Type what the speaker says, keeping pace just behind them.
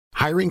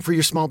Hiring for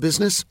your small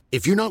business?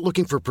 If you're not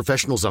looking for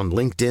professionals on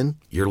LinkedIn,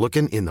 you're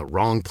looking in the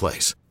wrong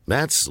place.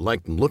 That's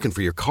like looking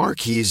for your car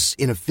keys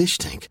in a fish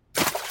tank.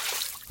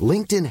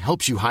 LinkedIn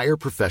helps you hire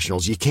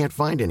professionals you can't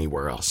find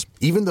anywhere else,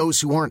 even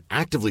those who aren't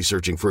actively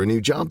searching for a new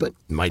job but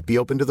might be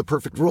open to the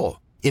perfect role.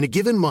 In a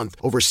given month,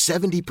 over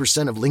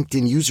 70% of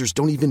LinkedIn users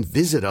don't even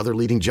visit other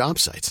leading job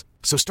sites.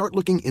 So start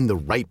looking in the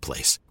right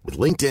place. With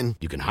LinkedIn,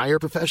 you can hire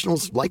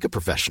professionals like a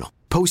professional.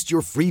 Post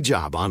your free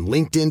job on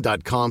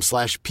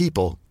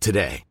linkedin.com/people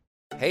today.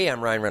 Hey,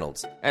 I'm Ryan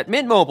Reynolds. At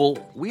Mint Mobile,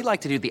 we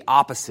like to do the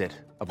opposite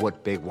of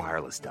what Big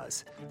Wireless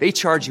does. They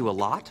charge you a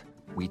lot,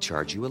 we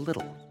charge you a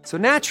little. So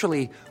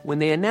naturally, when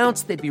they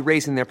announced they'd be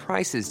raising their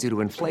prices due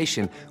to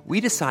inflation,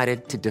 we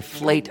decided to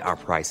deflate our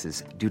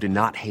prices due to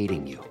not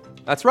hating you.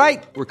 That's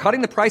right. We're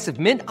cutting the price of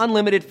Mint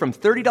Unlimited from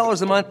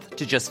 $30 a month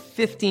to just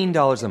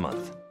 $15 a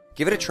month.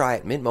 Give it a try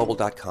at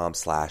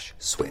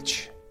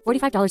mintmobile.com/switch.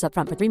 $45 up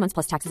front for 3 months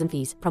plus taxes and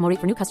fees. Promo rate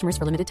for new customers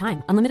for limited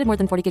time. Unlimited more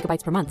than 40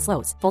 gigabytes per month.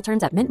 Slows full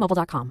terms at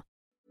mintmobile.com.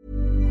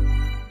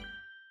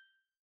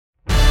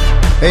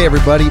 Hey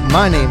everybody,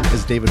 my name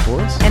is David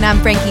Forrest. And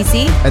I'm Frankie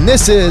C. And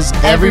this is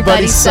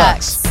Everybody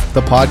Sucks, the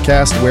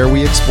podcast where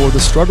we explore the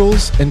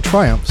struggles and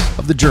triumphs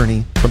of the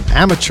journey from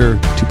amateur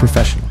to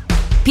professional.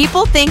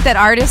 People think that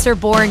artists are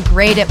born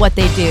great at what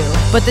they do,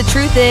 but the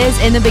truth is,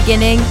 in the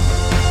beginning,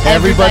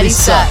 everybody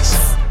sucks.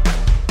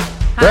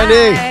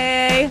 Brandi!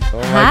 Hi. Oh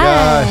my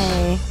Hi. gosh.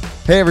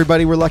 Hey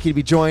everybody, we're lucky to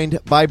be joined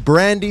by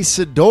Brandi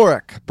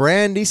Sidoryk.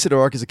 Brandi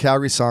Sidoryk is a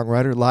Calgary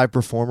songwriter, live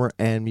performer,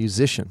 and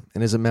musician,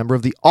 and is a member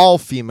of the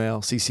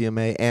all-female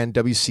CCMA and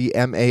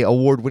WCMA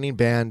award-winning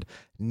band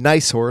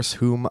Nice Horse,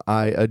 whom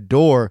I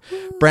adore.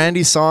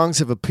 Brandi's songs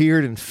have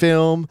appeared in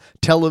film,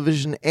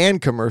 television,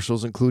 and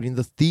commercials, including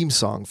the theme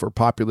song for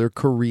popular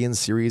Korean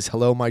series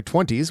Hello My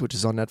 20s, which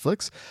is on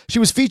Netflix. She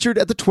was featured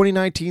at the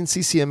 2019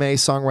 CCMA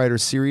Songwriter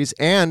Series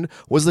and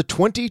was the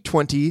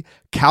 2020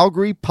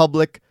 Calgary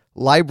Public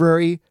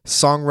Library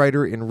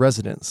Songwriter in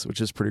Residence, which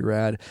is pretty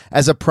rad.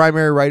 As a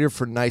primary writer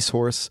for Nice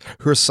Horse,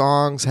 her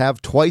songs have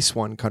twice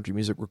won Country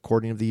Music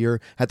Recording of the Year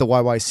at the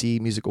YYC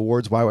Music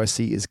Awards.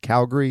 YYC is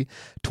Calgary,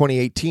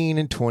 2018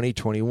 and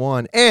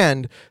 2021,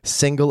 and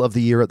Single of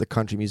the Year at the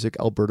Country Music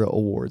Alberta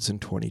Awards in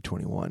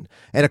 2021.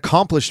 An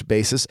accomplished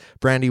bassist,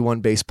 Brandi won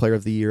Bass Player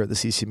of the Year at the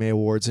CCMA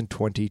Awards in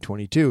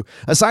 2022.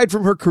 Aside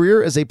from her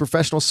career as a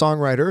professional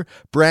songwriter,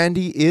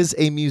 Brandi is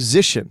a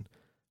musician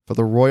for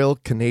the Royal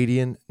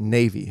Canadian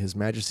Navy, His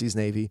Majesty's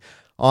Navy,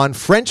 on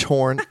French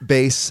horn,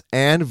 bass,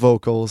 and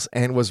vocals,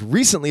 and was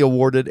recently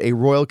awarded a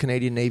Royal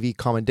Canadian Navy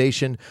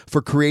commendation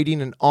for creating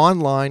an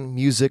online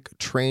music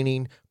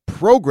training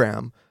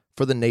program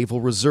for the Naval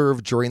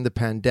Reserve during the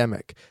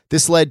pandemic.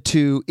 This led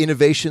to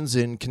innovations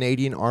in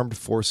Canadian Armed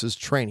Forces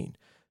training.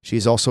 She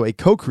is also a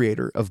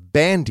co-creator of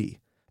Bandi,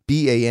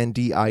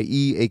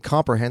 Bandie, a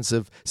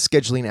comprehensive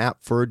scheduling app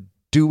for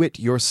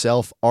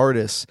do-it-yourself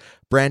artists.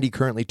 Brandi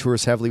currently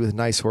tours heavily with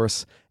Nice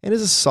Horse and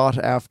is a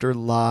sought-after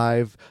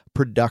live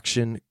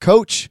production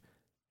coach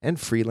and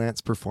freelance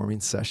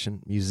performing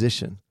session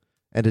musician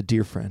and a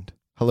dear friend.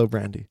 Hello,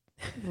 Brandi.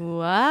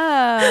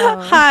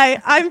 Wow.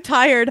 Hi, I'm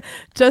tired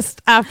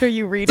just after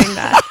you reading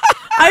that.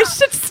 I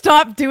should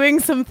stop doing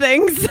some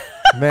things.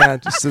 Man,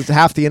 just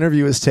half the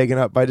interview is taken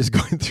up by just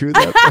going through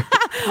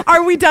that.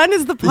 Are we done?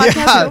 Is the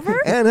podcast over?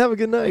 And have a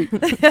good night.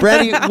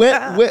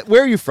 Brandi,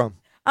 where are you from?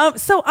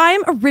 So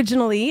I'm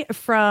originally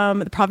from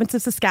the province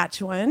of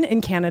Saskatchewan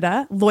in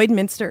Canada.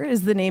 Lloydminster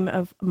is the name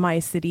of my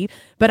city,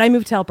 but I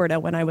moved to Alberta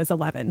when I was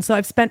 11. So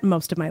I've spent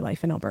most of my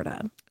life in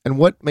Alberta. And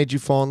what made you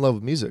fall in love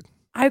with music?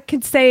 I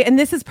could say, and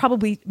this is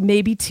probably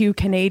maybe too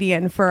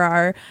Canadian for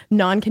our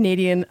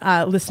non-Canadian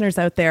listeners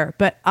out there,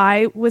 but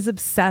I was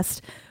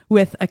obsessed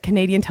with a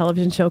Canadian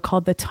television show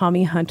called The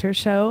Tommy Hunter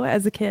Show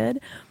as a kid.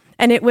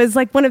 And it was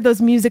like one of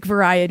those music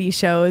variety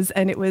shows,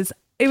 and it was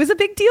a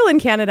big deal in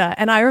Canada.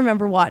 And I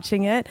remember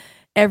watching it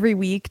every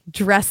week,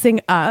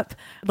 dressing up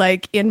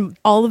like in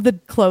all of the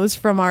clothes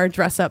from our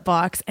dress up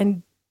box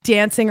and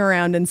dancing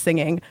around and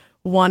singing,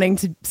 wanting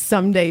to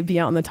someday be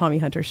on the Tommy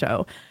Hunter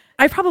Show.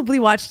 I probably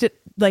watched it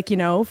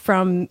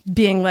from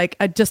being like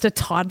just a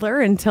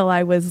toddler until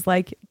I was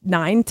like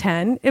 9,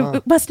 10.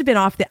 It must have been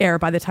off the air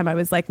by the time I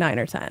was like 9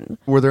 or 10.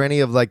 Were there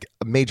any of like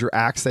major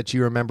acts that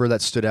you remember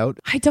that stood out?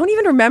 I don't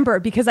even remember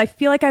because I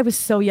feel like I was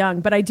so young,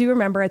 but I do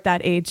remember at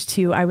that age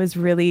too,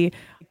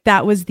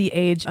 that was the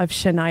age of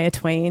Shania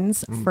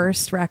Twain's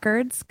first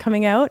records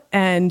coming out.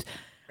 And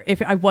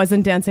if I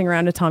wasn't dancing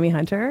around to Tommy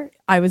Hunter,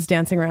 I was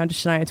dancing around to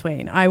Shania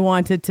Twain. I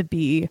wanted to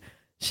be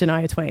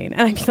Shania Twain.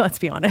 And I mean, let's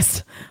be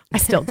honest, I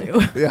still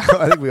do. Yeah,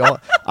 I think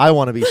I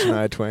want to be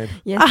Shania Twain.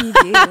 Yes, you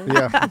do.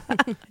 Yeah.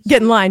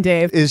 Get in line,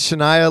 Dave. Is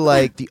Shania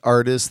like the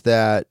artist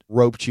that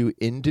roped you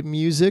into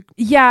music?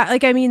 Yeah,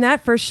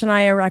 that first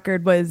Shania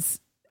record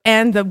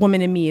and The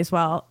Woman in Me as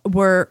well,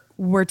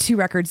 were two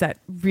records that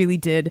really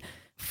did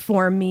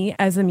form me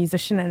as a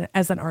musician and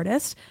as an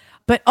artist.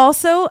 But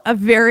also a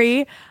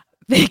very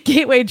big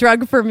gateway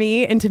drug for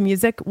me into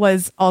music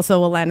was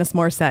also Alanis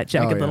Morissette,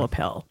 Jagged Little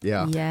Pill.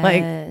 Yeah. Yes.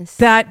 Like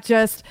that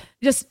just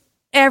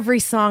every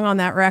song on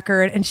that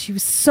record, and she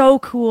was so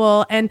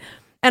cool. And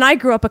I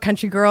grew up a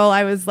country girl.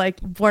 I was like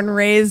born and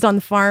raised on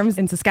the farms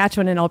in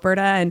Saskatchewan and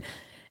Alberta. And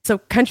so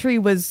country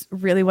was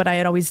really what I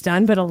had always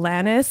done. But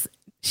Alanis,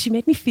 she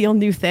made me feel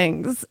new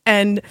things.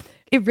 And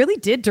it really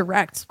did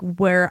direct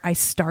where I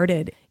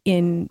started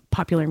in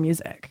popular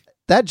music.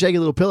 That Jagged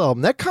Little Pill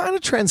album, that kind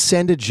of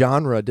transcended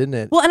genre, didn't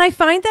it? Well, and I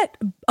find that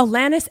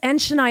Alanis and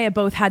Shania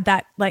both had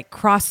that like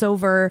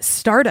crossover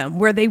stardom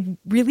where they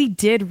really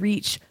did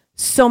reach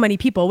so many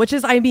people, which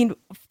is, I mean,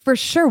 for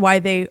sure why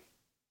they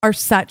are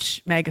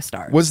such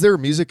megastars. Was there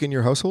music in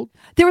your household?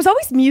 There was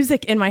always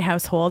music in my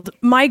household.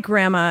 My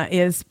grandma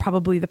is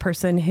probably the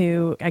person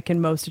who I can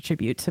most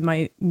attribute to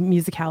my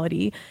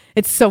musicality.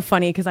 It's so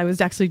funny because I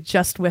was actually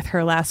just with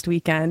her last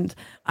weekend.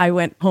 I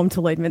went home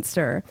to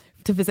Lloydminster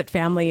to visit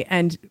family,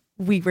 and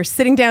we were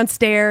sitting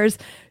downstairs.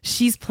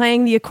 She's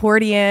playing the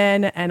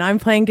accordion and I'm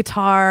playing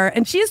guitar.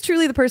 And she is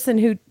truly the person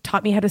who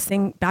taught me how to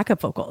sing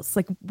backup vocals.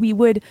 Like, we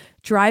would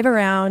drive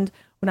around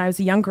when I was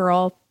a young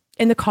girl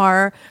in the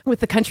car with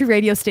the country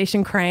radio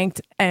station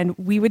cranked, and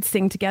we would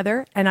sing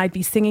together, and I'd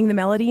be singing the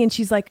melody, and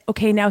she's like,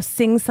 okay, now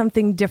sing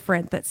something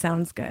different that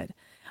sounds good.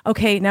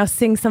 Okay, now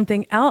sing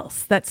something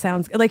else that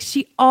sounds good. Like,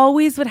 she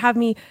always would have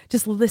me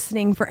just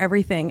listening for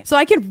everything. So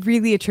I can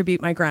really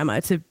attribute my grandma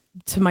to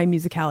my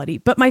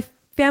musicality. But my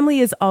family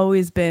has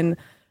always been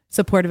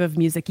supportive of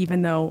music,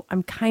 even though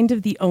I'm kind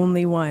of the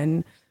only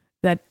one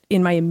that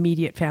in my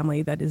immediate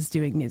family that is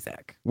doing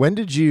music. When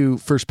did you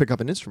first pick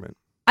up an instrument?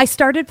 I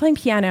started playing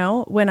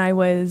piano when I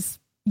was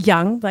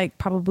young, like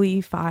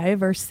probably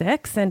 5 or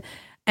 6.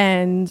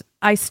 And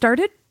I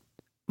started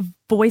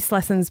voice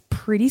lessons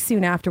pretty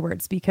soon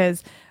afterwards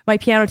because my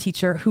piano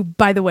teacher, who,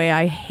 by the way,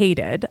 I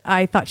hated,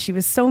 I thought she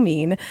was so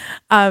mean.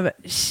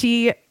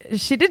 She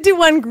did do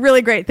one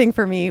really great thing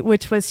for me,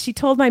 which was she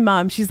told my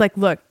mom, she's like,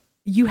 look,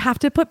 you have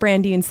to put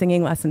Brandi in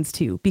singing lessons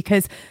too,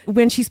 because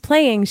when she's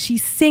playing, she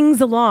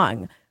sings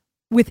along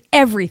with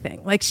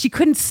everything. Like, she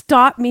couldn't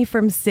stop me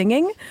from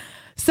singing.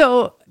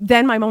 So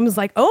then my mom was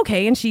like, oh,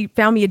 okay. And she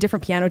found me a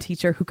different piano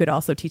teacher who could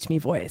also teach me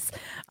voice.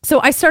 So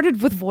I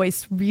started with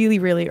voice really,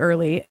 really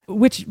early,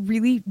 which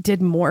really did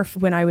morph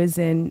when I was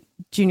in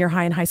junior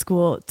high and high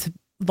school to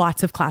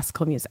lots of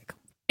classical music.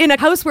 In a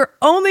house where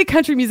only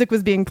country music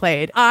was being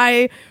played,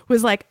 I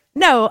was like,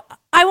 no,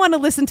 I want to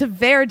listen to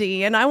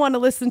Verdi and I want to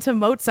listen to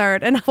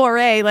Mozart and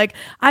Fauré. Like,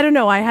 I don't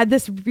know. I had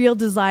this real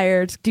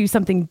desire to do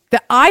something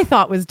that I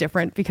thought was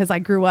different because I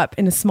grew up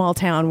in a small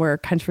town where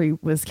country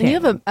was king. And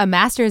you have a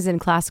master's in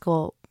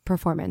classical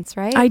performance,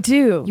 right? I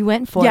do. You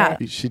went for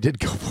it. She did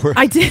go for it.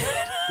 I did.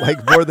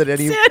 Like, more than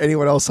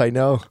anyone else I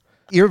know.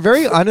 You're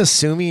very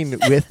unassuming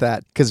with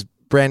that because,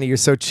 Brandi, you're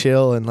so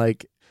chill, and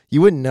like, you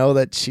wouldn't know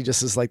that she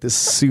just is like this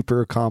super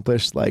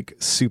accomplished, like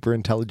super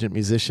intelligent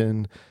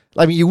musician.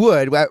 I mean, you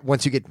would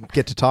once you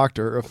get to talk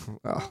to her.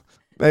 Oh,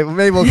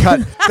 maybe we'll cut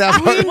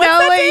that We know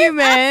what you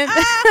meant.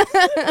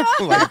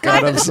 Oh my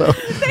God, I'm so...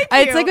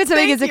 It's like when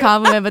somebody gets a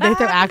compliment, but they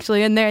throw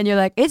actually in there, and you're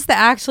like, it's the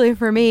actually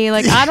for me.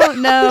 Like, I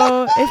don't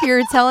know if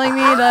you're telling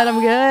me that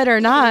I'm good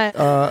or not.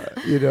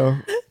 You know.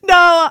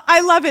 No,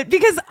 I love it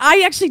because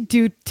I actually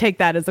do take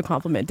that as a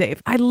compliment,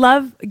 Dave. I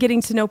love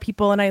getting to know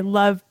people, and I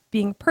love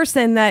being a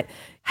person that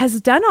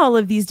has done all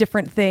of these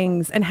different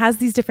things and has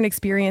these different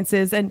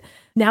experiences. And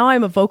now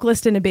I'm a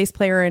vocalist and a bass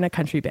player in a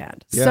country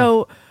band. Yeah.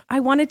 So I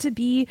wanted to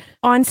be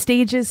on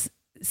stages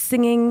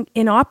singing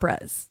in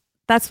operas.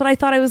 That's what I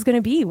thought I was going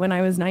to be when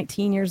I was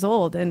 19 years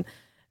old.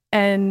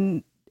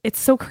 And it's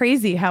so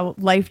crazy how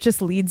life just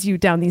leads you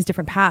down these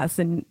different paths.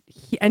 And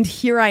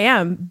here I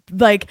am,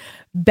 like,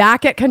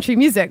 back at country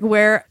music,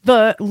 where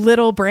the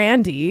little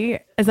Brandi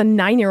as a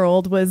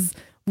 9-year-old was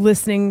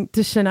listening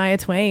to Shania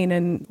Twain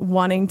and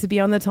wanting to be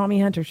on the Tommy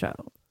Hunter show.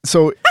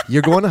 So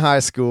you're going to high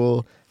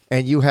school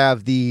and you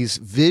have these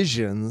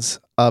visions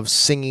of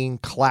singing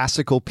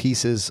classical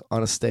pieces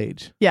on a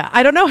stage. Yeah,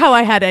 I don't know how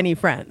I had any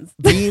friends.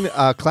 Being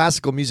a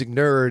classical music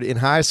nerd in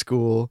high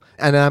school,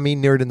 and I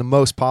mean nerd in the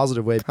most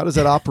positive way, how does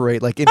that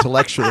operate, like,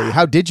 intellectually?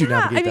 How did you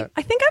navigate that?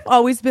 I think I've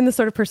always been the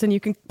sort of person,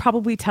 you can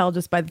probably tell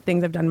just by the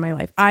things I've done in my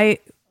life. I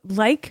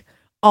like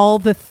all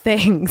the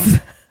things.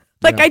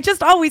 Like, yeah. I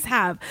just always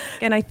have.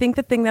 And I think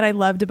the thing that I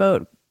loved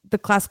about the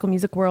classical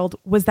music world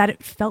was that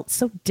it felt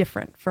so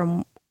different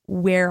from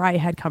where I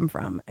had come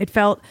from. It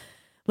felt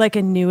like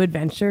a new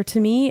adventure to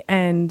me.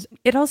 And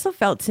it also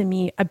felt to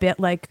me a bit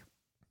like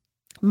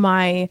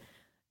my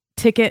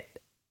ticket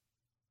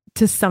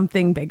to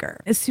something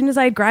bigger. As soon as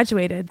I had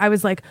graduated, I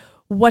was like,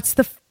 what's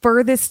the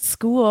furthest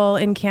school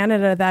in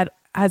Canada that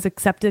has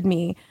accepted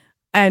me?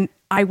 And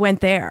I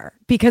went there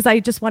because I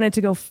just wanted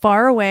to go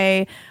far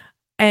away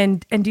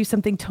and do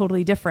something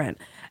totally different.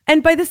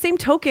 And by the same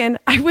token,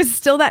 I was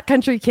still that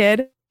country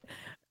kid,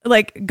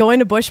 like going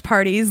to bush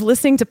parties,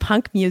 listening to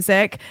punk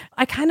music.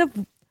 I kind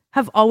of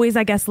have always,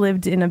 I guess,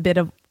 lived in a bit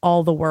of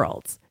all the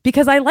worlds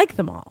because I like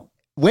them all.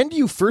 When do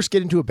you first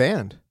get into a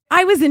band?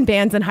 I was in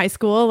bands in high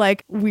school,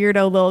 like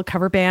weirdo little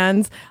cover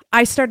bands.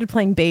 I started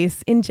playing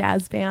bass in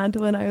jazz band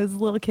when I was a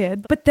little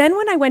kid. But then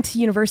when I went to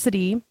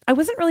university, I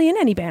wasn't really in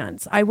any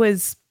bands. I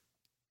was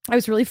I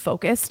was really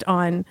focused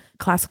on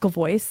classical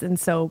voice. And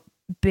so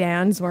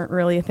bands weren't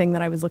really a thing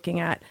that I was looking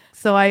at.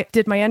 So I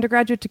did my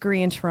undergraduate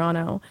degree in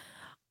Toronto.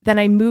 Then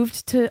I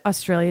moved to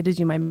Australia to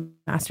do my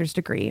master's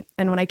degree.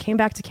 And when I came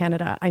back to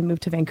Canada, I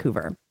moved to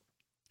Vancouver.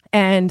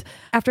 And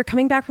after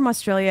coming back from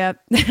Australia,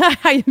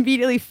 I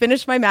immediately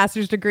finished my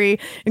master's degree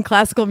in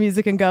classical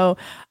music and go,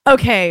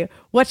 okay,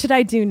 what should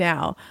I do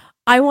now?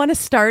 I want to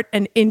start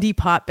an indie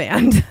pop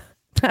band.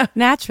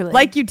 Naturally.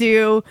 Like you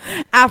do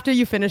after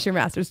you finish your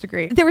master's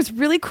degree. There was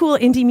really cool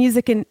indie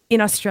music in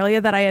Australia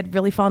that I had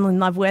really fallen in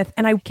love with.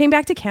 And I came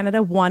back to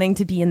Canada wanting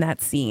to be in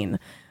that scene.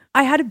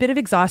 I had a bit of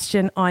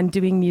exhaustion on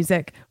doing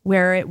music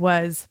where it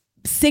was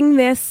sing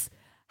this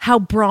how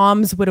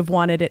Brahms would have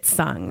wanted it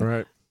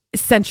sung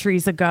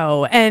centuries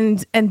ago.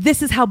 And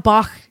this is how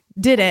Bach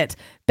did it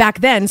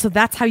back then. So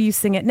that's how you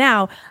sing it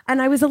now.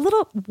 And I was a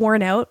little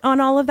worn out on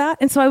all of that.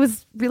 And so I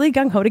was really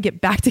gung-ho to get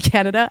back to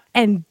Canada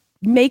and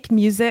make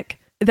music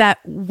that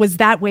was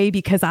that way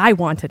because I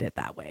wanted it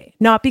that way,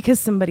 not because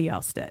somebody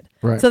else did.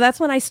 Right. So that's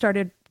when I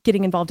started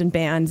getting involved in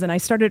bands, and I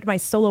started my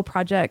solo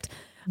project,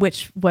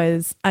 which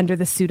was under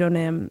the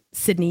pseudonym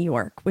Sydney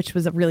York, which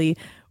was a really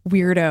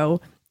weirdo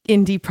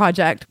indie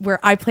project where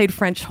I played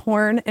French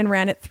horn and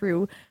ran it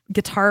through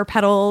guitar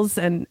pedals,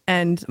 and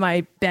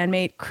my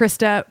bandmate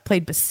Krista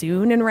played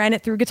bassoon and ran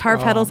it through guitar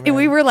pedals. And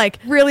we were like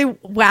really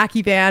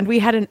wacky band. We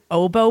had an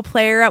oboe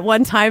player at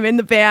one time in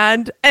the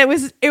band. It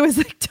was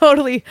like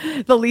totally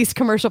the least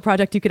commercial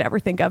project you could ever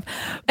think of.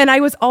 And I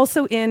was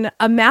also in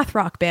a math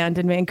rock band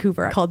in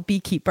Vancouver called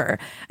Beekeeper.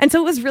 And so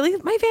it was really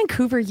my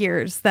Vancouver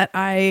years that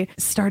I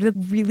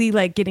started really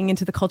like getting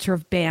into the culture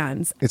of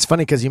bands. It's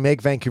funny because you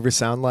make Vancouver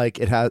sound like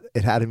it had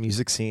a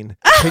music scene.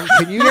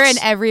 Can you You're in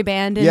every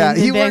band in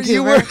Vancouver.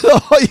 You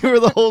were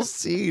the whole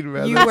scene,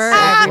 man. You were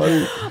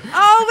everywhere.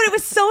 Oh, but it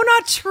was so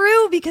not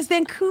true because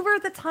Vancouver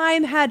at the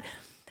time had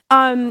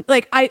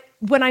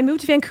when I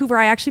moved to Vancouver,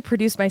 I actually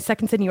produced my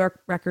second Sydney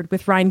York record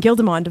with Ryan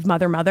Gildemond of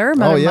Mother Mother.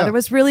 Mother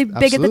was really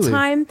big at the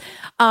time.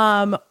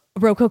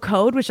 Roco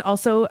Code, which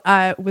also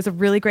was a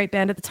really great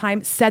band at the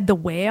time. Said the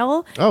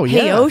Whale. Oh, yeah.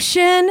 Hey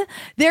Ocean.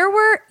 There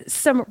were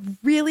some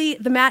really,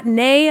 The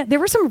Matinee. There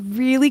were some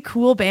really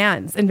cool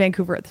bands in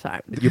Vancouver at the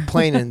time. You're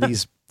playing in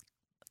these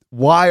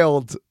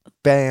wild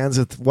bands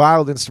with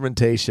wild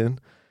instrumentation.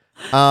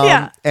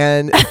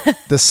 And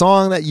the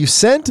song that you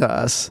sent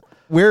us,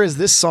 where is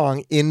this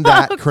song in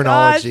that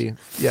chronology?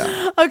 Gosh.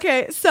 Yeah.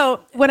 Okay.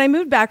 So when I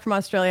moved back from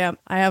Australia,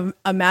 I have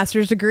a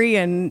master's degree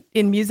in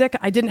music.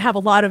 I didn't have a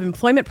lot of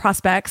employment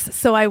prospects.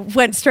 So I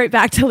went straight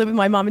back to live with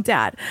my mom and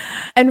dad.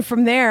 And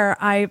from there,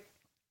 I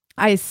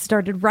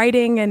started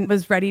writing and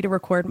was ready to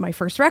record my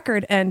first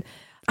record. And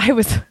I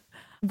was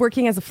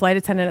working as a flight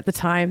attendant at the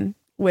time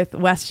with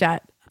WestJet,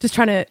 just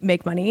trying to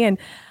make money. And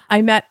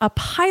I met a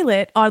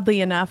pilot,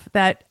 oddly enough,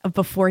 that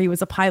before he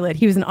was a pilot,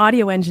 he was an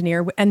audio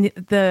engineer. And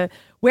the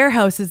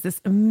Warehouse is this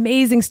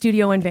amazing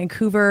studio in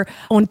Vancouver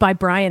owned by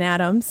Bryan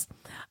Adams.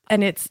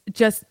 And it's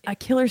just a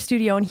killer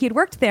studio. And he had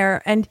worked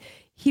there. And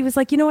he was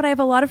like, you know what? I have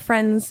a lot of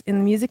friends in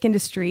the music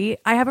industry.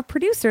 I have a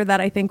producer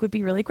that I think would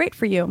be really great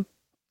for you.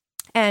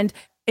 And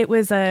it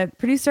was a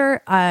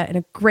producer and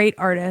a great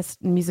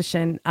artist and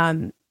musician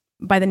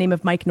by the name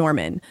of Mike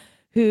Norman,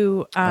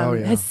 who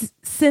has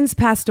since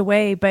passed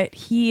away, but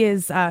he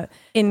is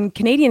in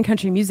Canadian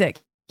country music.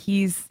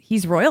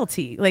 He's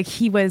royalty. Like,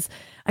 he was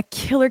a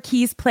killer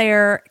keys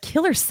player,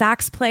 killer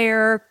sax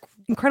player,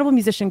 incredible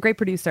musician, great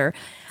producer.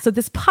 So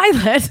this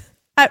pilot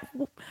at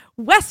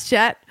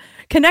WestJet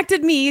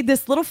connected me,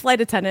 this little flight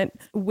attendant,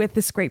 with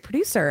this great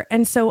producer.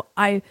 And so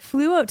I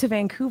flew out to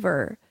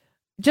Vancouver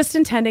just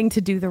intending to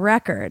do the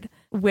record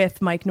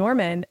with Mike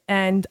Norman.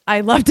 And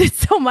I loved it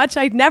so much,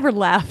 I never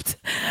left.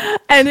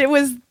 And it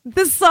was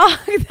the song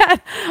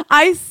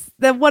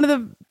that one of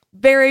the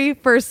very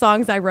first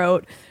songs I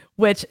wrote,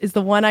 which is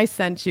the one I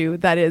sent you,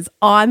 that is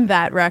on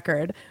that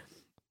record.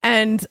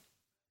 And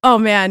oh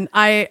man,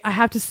 I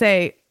have to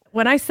say,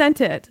 when I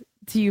sent it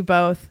to you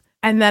both,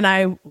 and then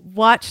I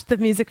watched the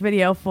music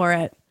video for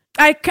it,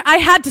 I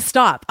had to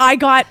stop. I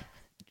got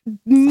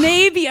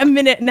maybe a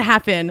minute and a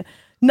half in,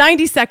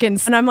 90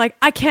 seconds, and I'm like,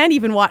 I can't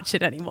even watch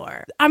it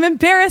anymore. I'm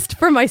embarrassed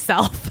for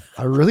myself.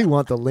 I really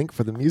want the link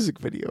for the music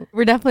video.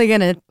 We're definitely going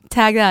to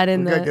tag that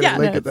in the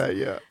link at that,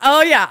 yeah.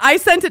 Oh yeah, I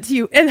sent it to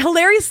you. And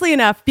hilariously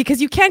enough,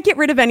 because you can't get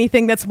rid of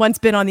anything that's once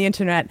been on the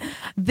internet,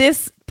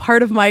 this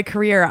part of my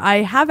career I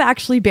have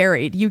actually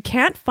buried. You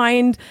can't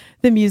find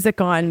the music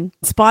on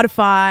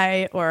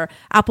Spotify or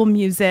Apple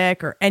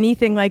Music or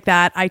anything like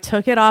that. I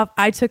took it off.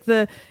 I took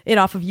it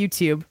off of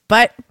YouTube,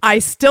 but I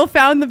still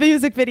found the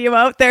music video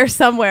out there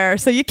somewhere.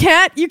 So you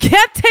can't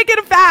take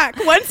it back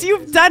once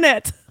you've done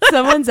it.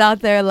 Someone's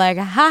out there like,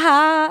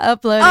 haha,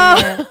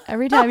 uploading it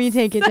every time you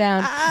take it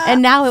down.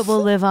 And now it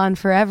will live on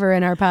forever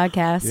in our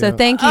podcast. So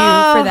thank you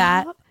for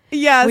that.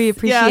 Yes. We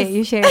appreciate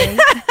you sharing.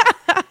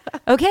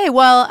 Okay,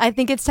 well, I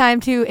think it's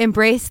time to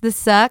embrace the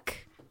suck.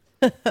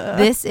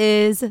 This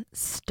is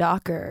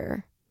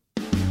Stalker.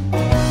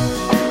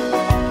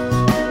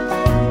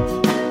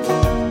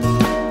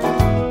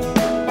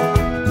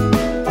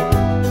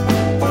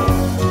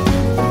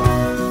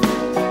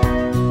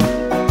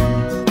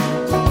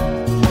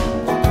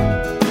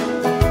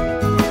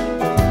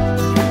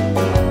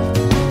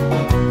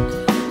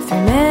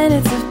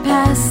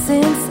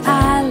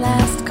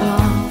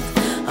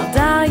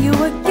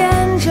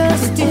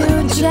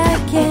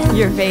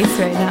 your face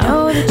right now.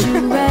 Know that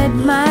you read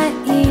my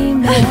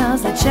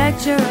emails. I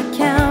checked your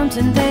account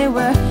and they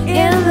were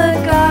in the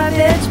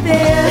garbage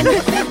bin.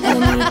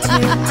 And I need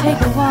to take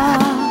a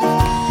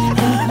walk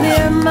and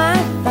clear my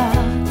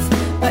thoughts.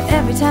 But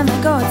every time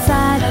I go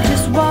outside, I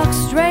just walk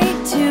straight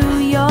to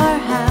your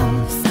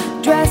house,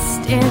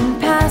 dressed in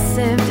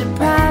passive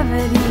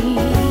depravity.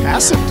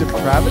 Passive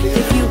depravity?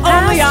 If you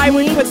Only I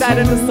would asked put me that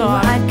in a to,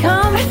 song. I'd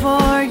come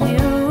for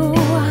you.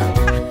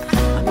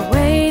 I'm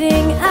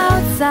waiting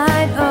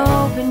outside,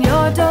 open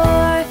your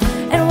door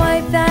and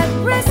wipe that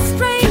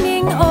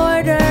restraining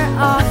order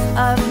off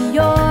of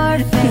your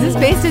face. Is this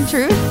based in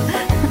truth?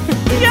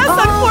 Yes,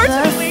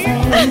 unfortunately.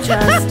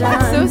 Just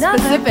So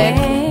specific.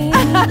 game.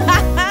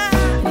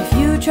 If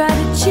you try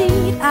to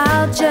cheat,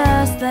 I'll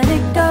just let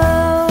it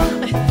go.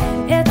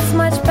 It's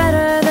much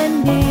better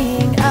than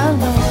being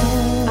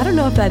alone. I don't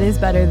know if that is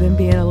better than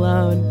being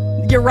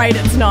alone. You're right,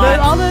 it's But not.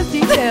 all those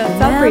details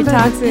sound pretty Remember the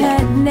toxic.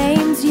 pet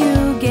names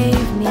you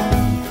gave me.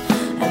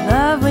 I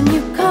love when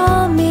you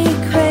call me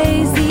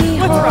crazy.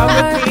 What's wrong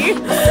with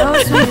me? So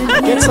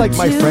sweet. It's like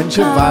my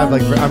friendship vibe.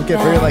 Like I'm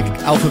getting very like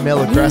alpha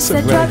male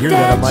aggressive when I hear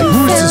that. I'm like,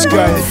 who's this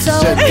guy that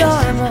just said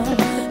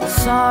this?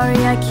 Sorry,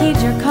 I keyed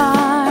your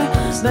car,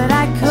 but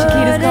I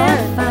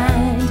couldn't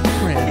find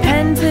a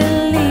pen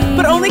to leave.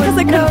 But only 'cause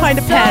I couldn't find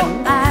a So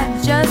pen.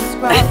 I just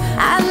wrote,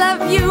 I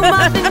love you,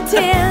 muffin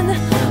tin,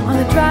 on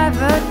the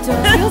driver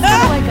door. Feels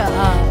kind of like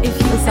a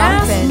If you song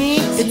ask pitch. me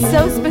It's to,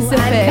 so specific.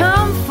 I'd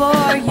come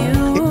for you.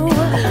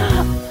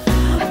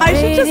 I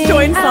should just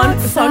join Song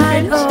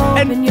Outside, Pitch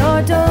open and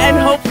your door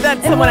hope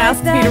that someone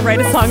asks me to write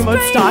a song about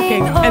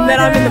stalking, and then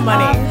I'm in the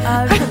money.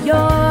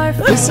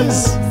 This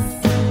is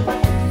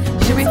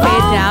Should we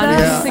fade down? Is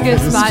this a good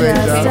just spot fade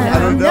to down. fade I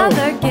down? don't know.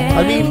 Another game.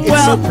 I mean, it's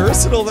Well- so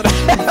personal that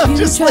I'm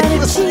just like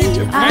listening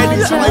to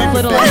Brandy's I'll life. A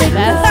little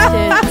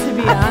invested, to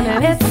be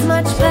honest. It's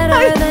much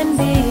better than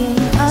being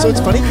So it's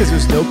funny alone. because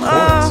there's no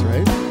chorus,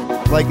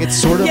 right? Like it's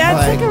sort of Yeah,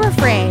 it's It's like a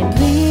refrain.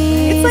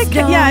 It's like,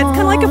 yeah, it's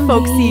kind of like a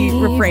folksy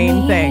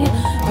refrain thing.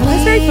 It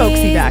was very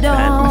folksy back then.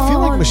 I feel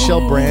like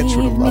Michelle Branch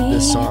would have loved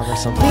this song or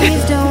something like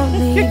Please that.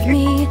 don't leave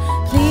me.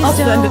 Please I'll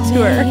send it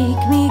to her.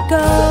 Make me go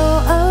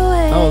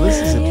away. Oh, this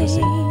is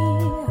interesting.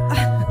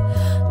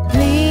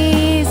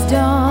 Please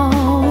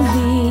don't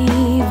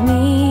leave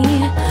me.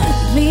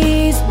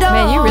 Please don't.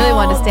 Man, you really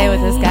want to stay with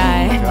this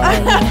guy.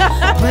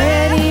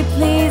 Pretty,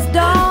 please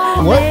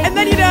don't. What? make And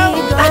then, you me know,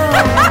 go.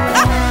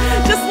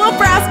 just a little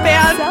brass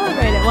band.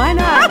 Celebrate it. Why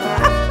not?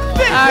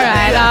 All right.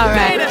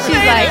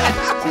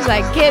 She's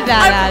like, get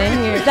that out of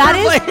here.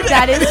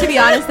 That is, to be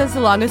honest, that's the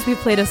longest we've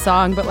played a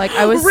song. But like,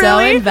 I was so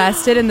Really?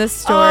 invested in this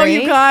story. Oh,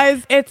 you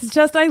guys, it's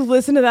just I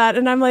listened to that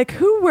and I'm like,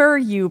 who were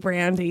you,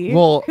 Brandi?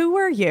 Well- who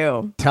were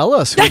you? Tell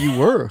us who you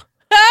were.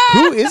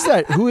 Who is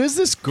that? Who is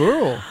this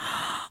girl?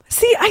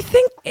 See, I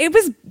think it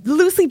was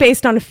loosely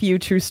based on a few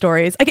true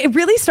stories. Like, it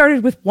really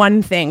started with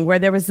one thing where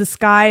there was this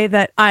guy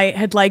that I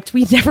had liked.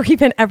 We never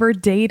even ever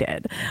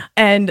dated.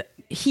 And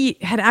he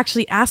had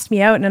actually asked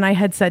me out and I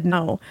had said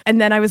no. And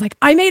then I was like,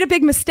 I made a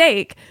big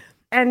mistake.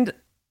 And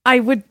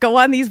I would go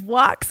on these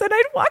walks and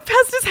I'd walk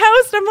past his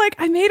house and I'm like,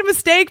 I made a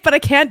mistake, but I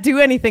can't do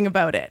anything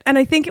about it. And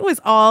I think it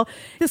was all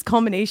this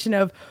culmination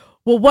of,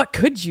 well, what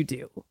could you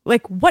do?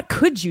 Like, what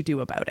could you do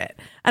about it?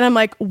 And I'm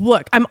like,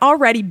 look, I'm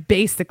already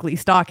basically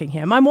stalking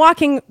him. I'm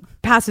walking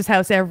past his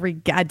house every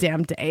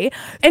goddamn day.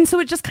 And so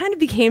it just kind of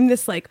became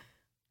this like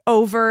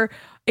over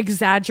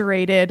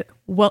exaggerated,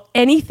 well,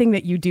 anything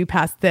that you do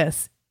past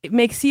this, it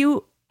makes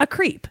you a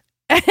creep.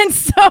 And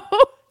so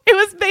it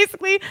was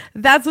basically,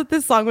 that's what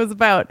this song was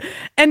about.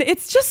 And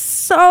it's just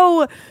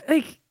so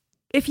like,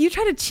 if you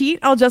try to cheat,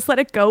 I'll just let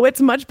it go.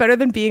 It's much better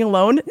than being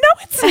alone. No,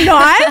 it's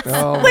not.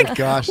 Oh my like,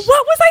 gosh.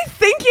 what was I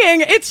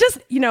thinking? It's just,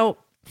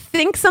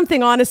 think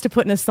something honest to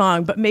put in a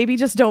song, but maybe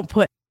just don't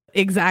put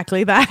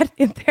exactly that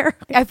in there.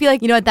 I feel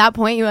like, at that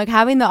point, you're like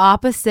having the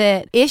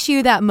opposite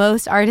issue that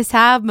most artists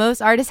have.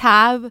 Most artists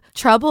have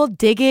trouble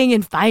digging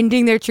and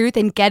finding their truth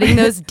and getting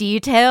those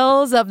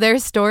details of their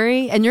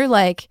story. And you're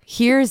like,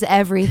 here's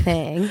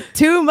everything.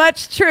 Too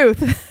much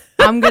truth.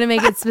 I'm going to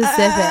make it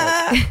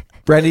specific.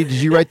 Brandi, did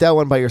you write that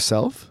one by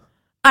yourself?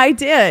 I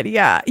did.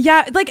 Yeah.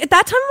 Yeah. Like at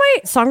that time of my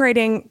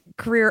songwriting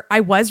career, I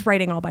was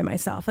writing all by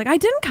myself. Like I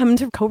didn't come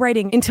to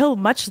co-writing until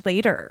much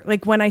later,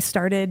 like when I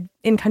started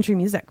in country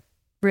music,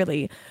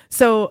 really.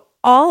 So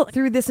all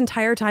through this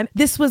entire time,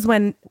 this was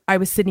when I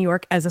was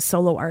Sidoryk as a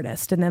solo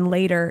artist. And then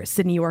later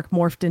Sidoryk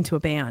morphed into a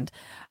band.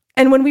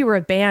 And when we were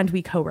a band,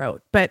 we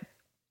co-wrote. But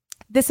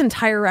this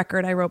entire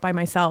record I wrote by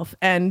myself.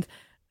 And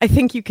I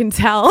think you can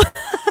tell.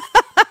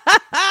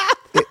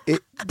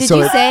 Did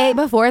you say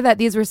before that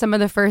these were some of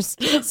the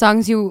first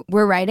songs you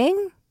were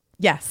writing?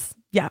 Yes.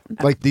 Yeah.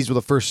 Like these were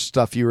the first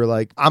stuff you were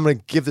like, I'm going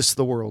to give this to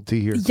the world to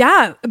hear.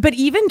 Yeah. But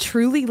even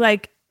truly,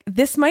 like,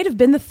 this might have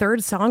been the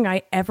third song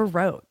I ever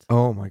wrote.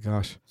 Oh my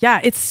gosh.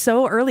 Yeah, it's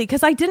so early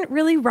because I didn't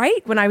really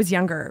write when I was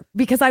younger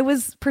because I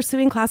was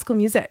pursuing classical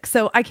music.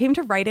 So I came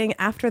to writing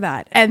after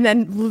that and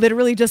then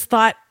literally just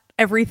thought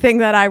everything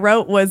that I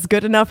wrote was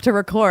good enough to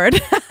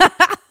record.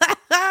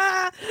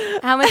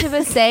 How much of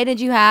a say did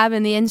you have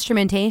in the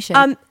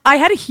instrumentation? I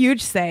had a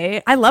huge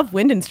say. I love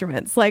wind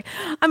instruments. Like,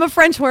 I'm a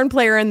French horn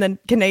player in the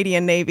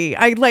Canadian Navy.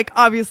 I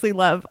obviously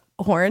love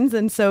horns.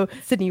 And so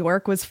Sydney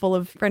York was full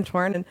of French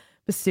horn and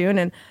bassoon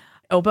and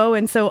oboe.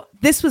 And so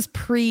this was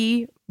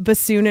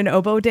pre-bassoon and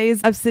oboe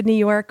days of Sydney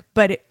York,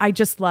 but I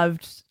just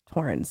loved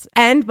horns.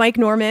 And Mike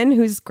Norman,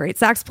 who's great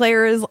sax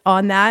player, is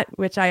on that,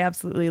 which I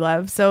absolutely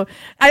love. So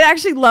I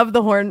actually love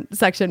the horn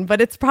section,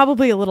 but it's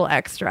probably a little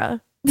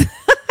extra.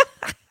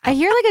 I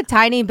hear a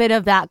tiny bit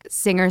of that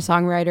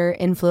singer-songwriter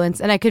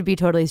influence, and I could be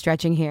totally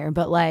stretching here,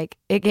 but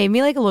it gave me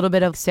a little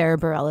bit of Sarah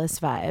Bareilles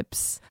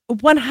vibes.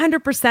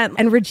 100%.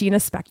 And Regina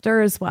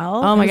Spektor as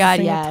well. Oh my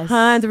God, yes.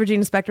 Tons of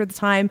Regina Spektor at the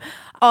time.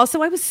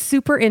 Also, I was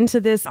super into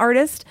this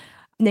artist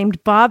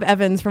named Bob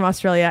Evans from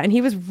Australia, and he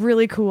was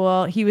really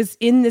cool. He was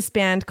in this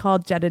band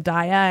called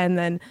Jedediah and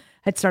then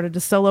had started a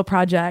solo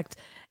project.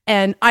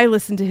 And I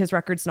listened to his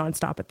records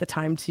nonstop at the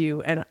time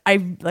too. And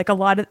I a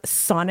lot of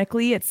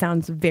sonically, it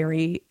sounds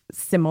very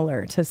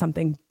similar to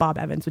something Bob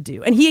Evans would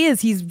do. And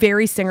he's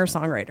very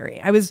singer-songwritery.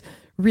 I was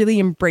really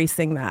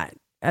embracing that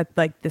at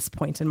this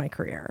point in my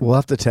career. We'll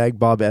have to tag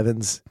Bob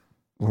Evans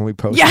when we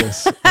post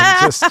this, and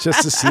just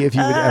to see if he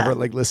would ever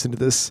listen to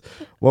this,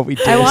 what we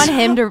did. I want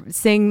him to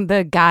sing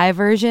the Guy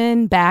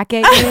version back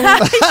at you.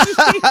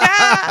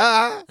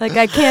 Yeah.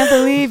 I can't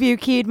believe you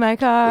keyed my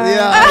car.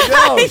 Yeah, I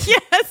know.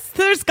 Yes,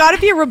 there's got to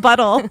be a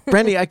rebuttal.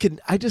 Brandi,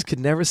 I just could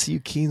never see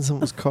you keying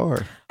someone's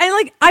car.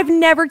 And I've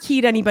never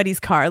keyed anybody's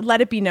car.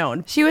 Let it be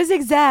known. She was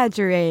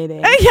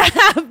exaggerating.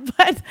 Yeah,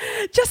 but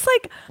just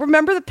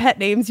remember the pet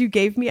names you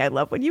gave me. I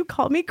love when you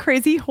call me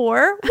crazy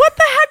whore. What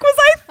the heck was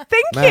I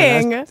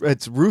thinking? Man,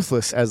 it's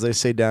ruthless, as they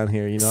say down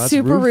here. That's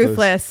super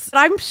ruthless.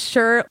 I'm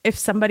sure if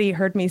somebody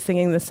heard me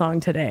singing this song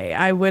today,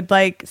 I would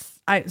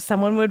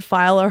someone would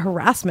file a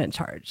harassment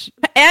charge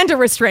and a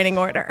restraining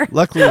order.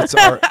 Luckily, it's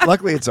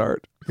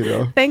art.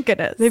 Thank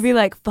goodness. They'd be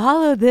like,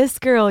 follow this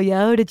girl,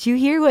 yo. Did you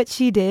hear what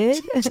she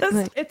did?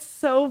 It's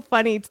so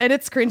funny and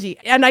it's cringy.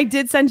 And I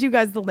did send you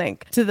guys the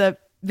link to the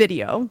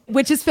video,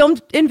 which is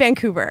filmed in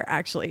Vancouver,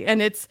 actually.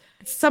 And it's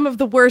some of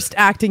the worst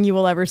acting you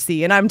will ever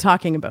see. And I'm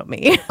talking about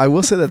me. I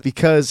will say that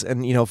because,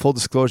 and full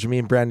disclosure, me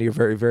and Brandi are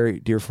very, very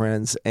dear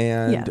friends.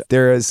 And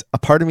there is a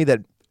part of me that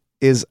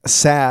is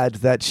sad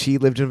that she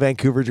lived in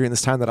Vancouver during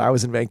this time that I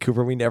was in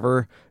Vancouver. We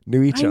never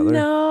knew each other.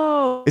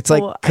 No. It's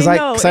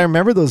because I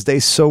remember those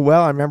days so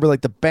well. I remember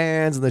the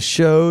bands and the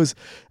shows.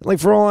 And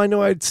for all I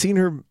know, I'd seen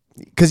her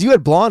because you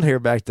had blonde hair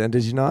back then,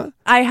 did you not?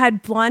 I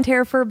had blonde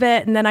hair for a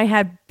bit, and then I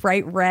had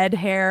bright red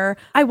hair.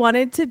 I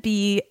wanted to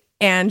be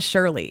Anne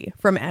Shirley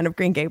from Anne of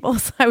Green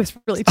Gables. I was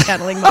really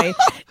channeling my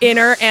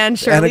inner Anne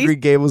Shirley. Anne of Green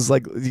Gables,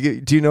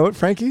 do you know it,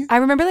 Frankie? I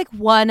remember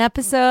one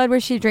episode where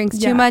she drinks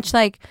too much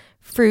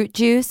fruit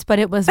juice, but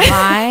it was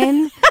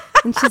wine.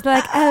 And she's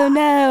like, oh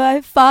no,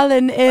 I've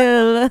fallen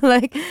ill.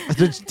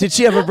 Did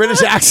she have a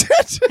British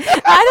accent?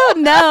 I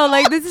don't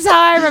know. This is how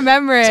I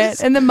remember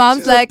it. And the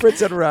mom's like,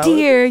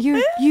 dear,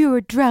 you were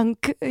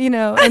drunk,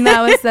 and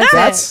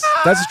that's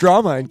That's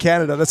drama in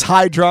Canada. That's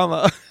high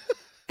drama.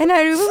 And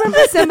I remember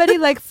somebody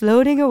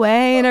floating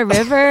away in a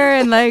river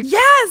and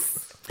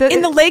yes.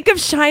 In the Lake of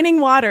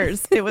Shining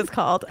Waters, it was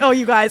called. Oh,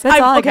 you guys.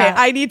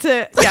 I need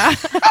to, yeah.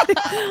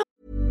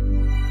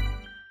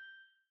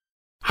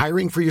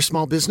 Hiring for your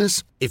small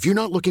business? If you're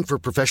not looking for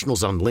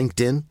professionals on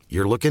LinkedIn,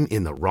 you're looking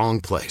in the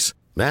wrong place.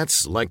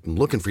 That's like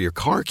looking for your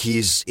car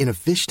keys in a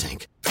fish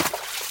tank.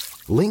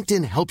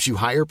 LinkedIn helps you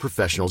hire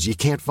professionals you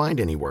can't find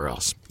anywhere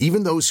else,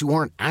 even those who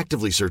aren't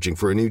actively searching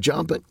for a new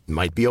job but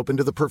might be open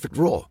to the perfect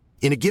role.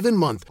 In a given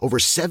month, over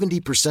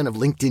 70% of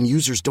LinkedIn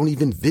users don't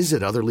even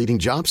visit other leading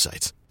job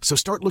sites. So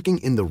start looking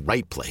in the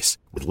right place.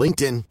 With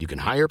LinkedIn, you can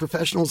hire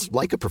professionals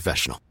like a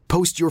professional.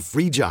 Post your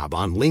free job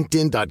on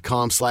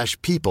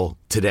linkedin.com/people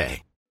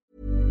today.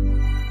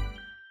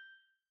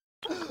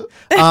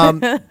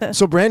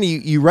 So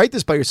Brandi, you write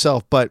this by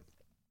yourself, but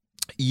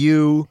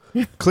you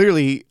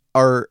clearly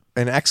are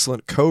an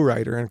excellent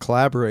co-writer and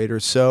collaborator.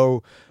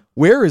 So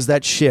where is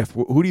that shift?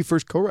 Who do you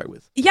first co-write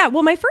with? Yeah,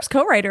 well, my first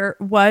co-writer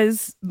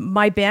was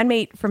my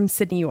bandmate from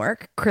Sydney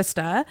York,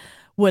 Krista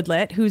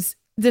Woodlett, who's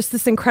just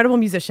this incredible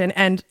musician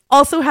and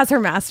also has her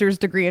master's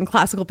degree in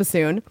classical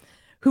bassoon,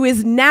 who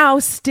is now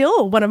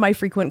still one of my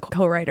frequent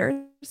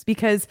co-writers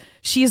because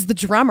she is the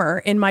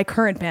drummer in my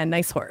current band,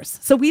 Nice Horse.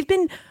 So we've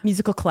been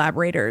musical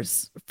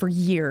collaborators for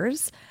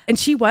years, and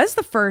she was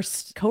the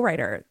first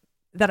co-writer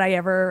that I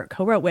ever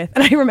co-wrote with.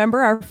 And I remember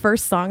our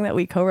first song that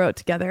we co-wrote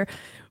together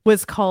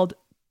was called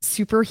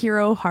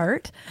Superhero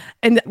Heart.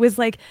 And it was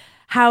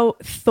how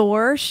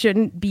Thor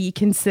shouldn't be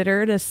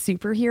considered a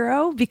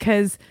superhero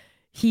because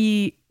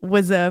he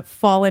was a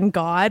fallen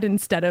god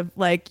instead of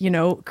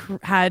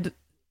had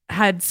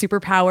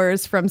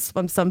superpowers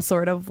from some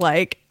sort of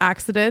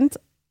accident.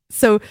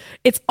 So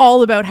it's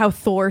all about how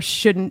Thor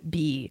shouldn't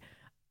be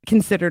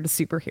considered a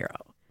superhero.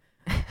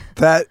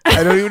 That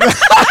I don't even know.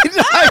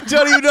 I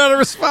don't even know how to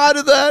respond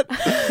to that.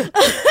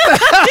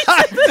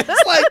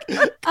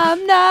 It's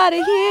I'm not a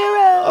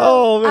hero.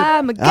 Oh, man.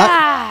 I'm a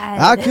god.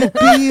 I could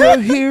be your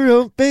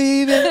hero,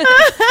 baby.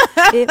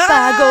 If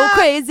I go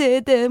crazy,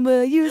 then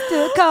will you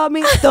still call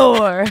me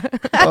Thor?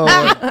 Oh,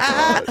 my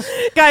gosh.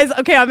 Guys,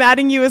 okay, I'm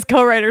adding you as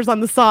co-writers on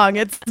the song.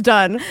 It's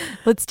done.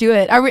 Let's do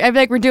it. I feel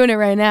like we're doing it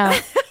right now.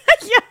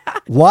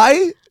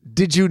 Why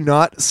did you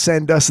not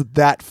send us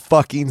that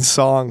fucking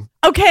song?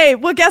 Okay,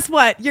 well, guess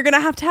what? You're going to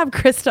have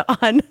Krista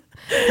on.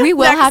 We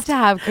will Next. have to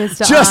have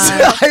Krista Just, on.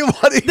 I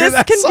want to hear This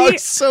that can song be-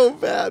 so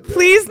bad.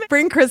 Please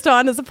bring Krista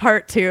on as a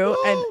part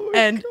 2,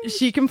 and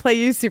she can play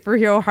you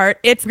Superhero Heart.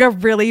 It's a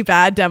really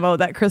bad demo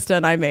that Krista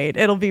and I made.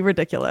 It'll be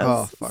ridiculous.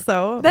 Oh, fuck.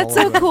 So That's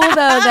so cool, though,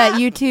 that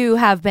you two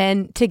have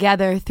been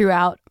together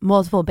throughout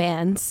multiple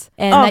bands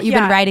and that you've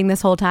been writing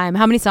this whole time.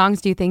 How many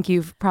songs do you think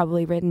you've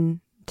probably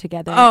written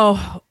together?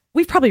 Oh,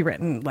 we've probably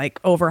written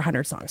like over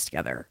 100 songs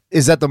together.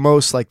 Is that the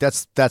most, like,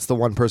 that's the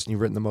one person you've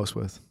written the most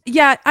with?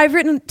 Yeah, I've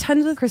written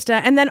tons with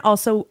Krista. And then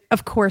also,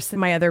 of course,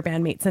 my other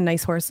bandmates in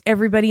Nice Horse.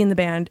 Everybody in the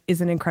band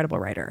is an incredible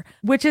writer,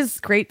 which is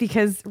great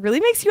because it really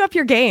makes you up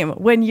your game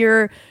when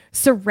you're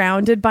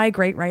surrounded by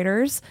great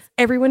writers.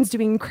 Everyone's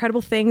doing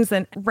incredible things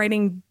and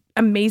writing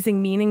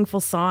amazing,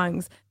 meaningful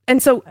songs.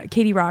 And so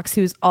Katie Rocks,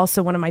 who's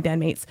also one of my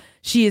bandmates,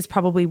 she is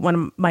probably one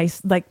of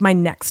my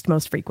next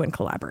most frequent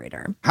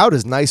collaborator. How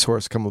does Nice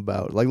Horse come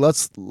about? Like,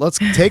 let's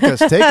take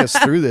us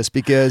through this,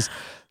 because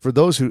for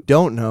those who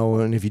don't know,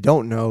 and if you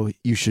don't know,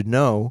 you should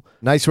know,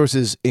 Nice Horse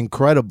is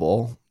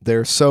incredible.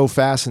 They're so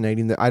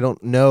fascinating that I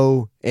don't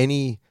know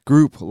any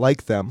group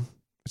like them.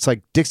 It's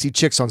like Dixie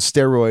Chicks on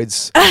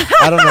steroids.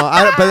 I don't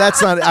know. But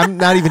that's not, I'm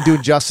not even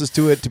doing justice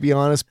to it, to be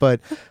honest, but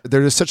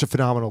they're just such a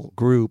phenomenal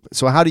group.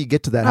 So how do you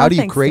get to that? How do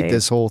you create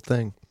this whole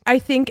thing? I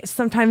think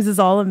sometimes as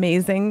all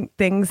amazing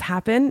things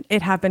happen,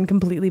 it happened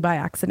completely by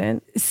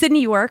accident.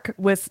 Sydney York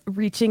was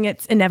reaching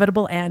its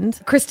inevitable end.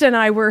 Krista and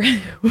I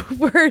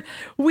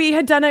we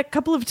had done a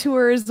couple of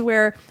tours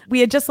where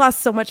we had just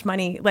lost so much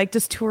money, like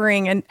just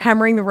touring and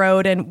hammering the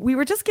road, and we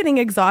were just getting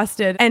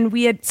exhausted. And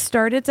we had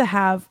started to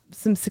have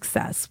some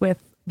success with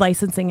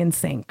licensing in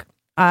sync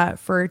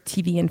for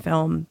TV and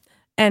film.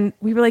 And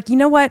we were like, you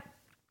know what?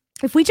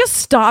 If we just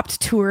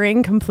stopped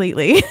touring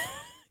completely,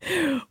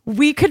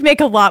 we could make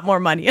a lot more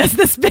money as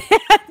this band.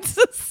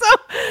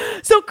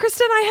 So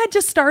Krista and I had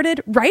just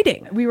started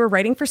writing. We were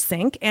writing for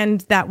sync,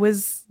 and that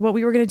was what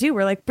we were going to do.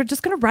 We're like, we're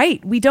just going to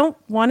write. We don't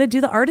want to do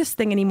the artist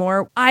thing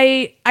anymore.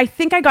 I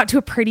think I got to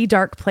a pretty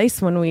dark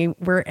place when we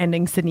were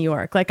ending Sydney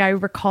York. Like, I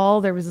recall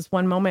there was this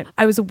one moment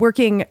I was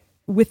working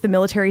with the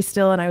military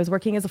still, and I was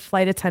working as a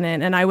flight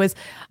attendant, and I was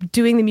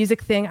doing the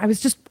music thing. I was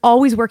just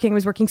always working. I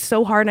was working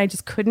so hard, and I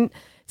just couldn't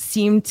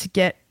seem to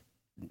get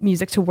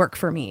music to work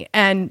for me.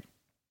 And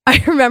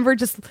I remember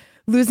just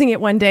losing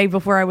it one day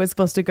before I was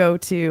supposed to go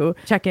to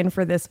check in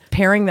for this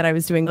pairing that I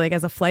was doing, like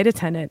as a flight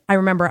attendant. I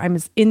remember I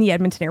was in the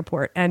Edmonton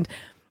airport, and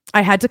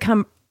I had to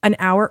come an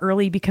hour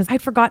early because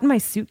I'd forgotten my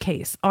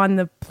suitcase on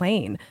the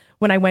plane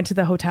when I went to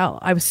the hotel.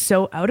 I was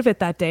so out of it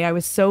that day. I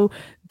was so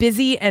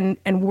busy and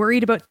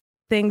worried about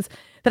things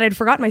that I'd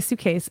forgotten my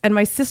suitcase. And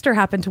my sister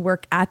happened to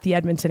work at the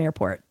Edmonton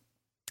airport.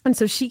 And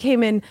so she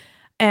came in,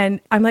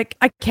 and I'm like,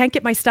 I can't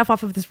get my stuff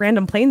off of this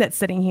random plane that's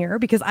sitting here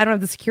because I don't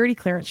have the security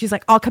clearance. She's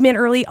like, I'll come in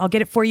early. I'll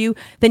get it for you.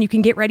 Then you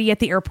can get ready at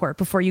the airport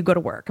before you go to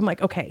work. I'm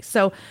like, okay.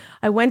 So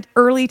I went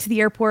early to the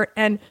airport,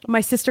 and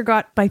my sister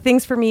got my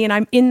things for me. And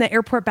I'm in the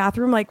airport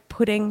bathroom, like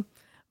putting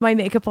my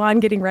makeup on,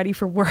 getting ready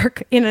for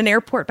work in an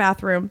airport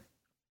bathroom.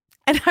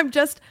 And I'm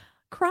just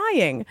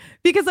crying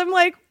because I'm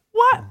like,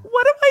 what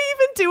am I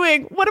even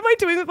doing? What am I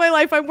doing with my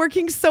life? I'm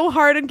working so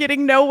hard and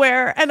getting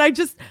nowhere. And I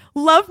just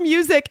love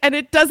music, and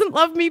it doesn't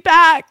love me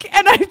back.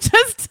 And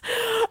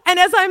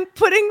as I'm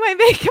putting my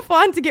makeup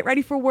on to get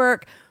ready for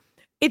work,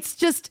 it's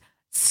just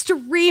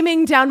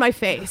streaming down my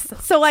face.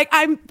 So like,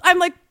 I'm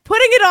like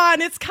putting it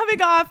on, it's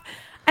coming off.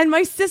 And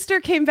my sister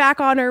came back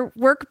on her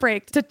work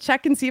break to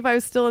check and see if I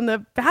was still in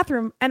the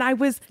bathroom. And I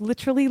was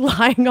literally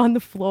lying on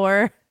the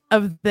floor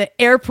of the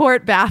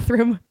airport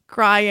bathroom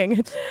crying.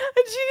 And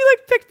she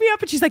like picked me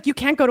up, and she's like, you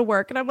can't go to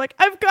work. And I'm like,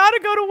 I've got to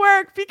go to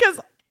work because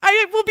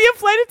I will be a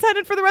flight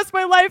attendant for the rest of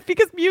my life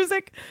because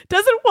music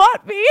doesn't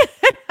want me.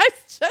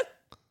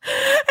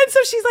 And so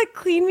she's like,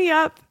 clean me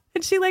up.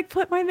 And she like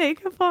put my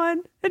makeup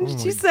on, and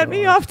she sent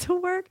me off to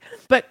work.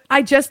 But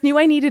I just knew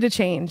I needed a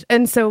change.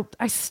 And so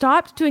I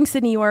stopped doing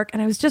Sydney York,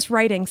 and I was just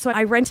writing. So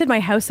I rented my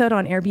house out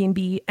on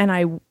Airbnb, and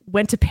I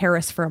went to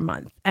Paris for a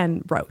month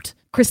and wrote.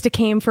 Krista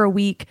came for a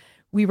week.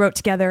 We wrote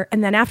together.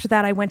 And then after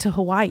that, I went to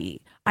Hawaii.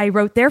 I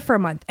wrote there for a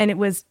month. And it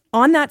was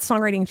on that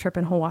songwriting trip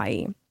in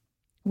Hawaii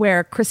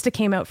where Krista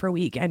came out for a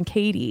week, and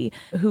Katie,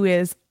 who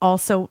is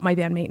also my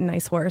bandmate in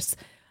Nice Horse.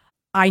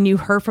 I knew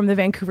her from the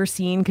Vancouver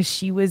scene because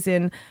she was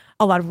in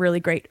a lot of really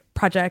great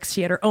projects.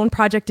 She had her own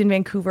project in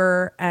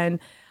Vancouver, and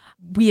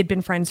we had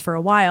been friends for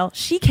a while.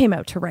 She came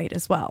out to write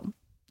as well.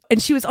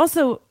 And she was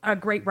also a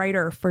great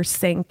writer for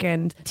sync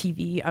and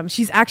TV.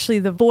 She's actually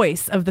the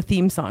voice of the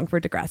theme song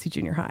for Degrassi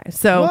Junior High.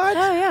 So, What?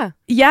 Oh, yeah.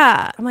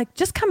 yeah, I'm like,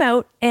 just come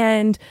out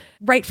and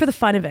write for the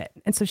fun of it.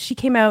 And so she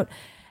came out,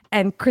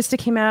 and Krista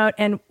came out,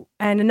 and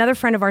another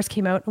friend of ours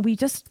came out, and we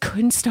just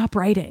couldn't stop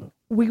writing.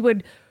 We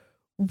would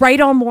write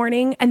all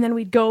morning, and then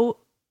we'd go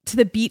to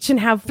the beach and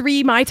have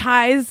 3 Mai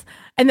Tais,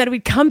 and then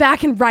we'd come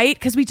back and write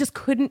because we just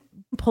couldn't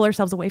pull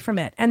ourselves away from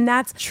it. And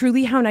that's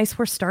truly how Nice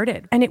Horse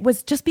started. And it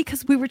was just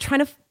because we were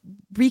trying to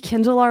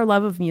rekindle our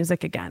love of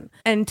music again.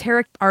 And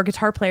Tarek, our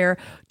guitar player,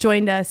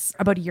 joined us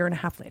about a year and a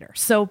half later.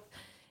 So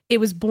it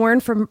was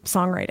born from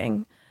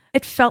songwriting.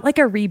 It felt like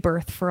a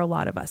rebirth for a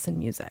lot of us in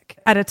music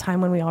at a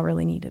time when we all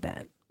really needed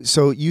it.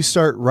 So you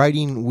start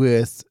writing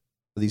with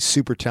these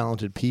super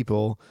talented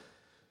people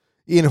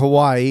in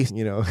Hawaii,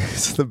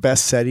 it's the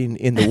best setting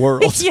in the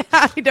world. Yeah,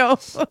 I know.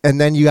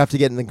 And then you have to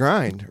get in the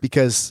grind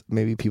because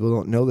maybe people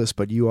don't know this,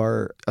 but you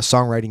are a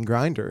songwriting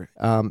grinder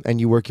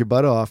and you work your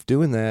butt off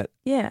doing that.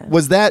 Yeah.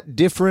 Was that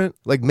different?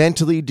 Like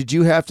mentally, did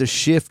you have to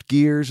shift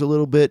gears a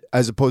little bit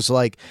as opposed to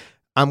like,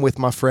 I'm with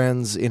my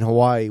friends in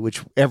Hawaii,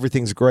 which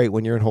everything's great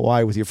when you're in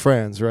Hawaii with your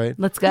friends, right?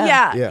 Let's go.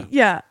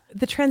 Yeah.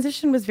 The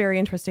transition was very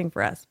interesting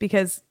for us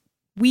because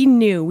we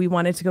knew we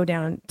wanted to go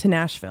down to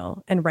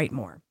Nashville and write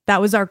more. That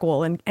was our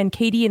goal. And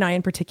Katie and I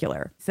in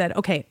particular said,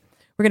 okay,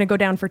 we're going to go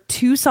down for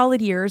 2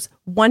 solid years,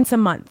 once a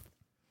month.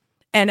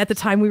 And at the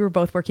time we were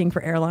both working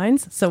for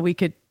airlines, so we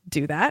could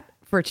do that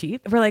for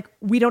cheap. We're like,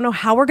 we don't know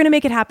how we're going to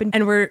make it happen.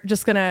 And we're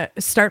just going to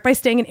start by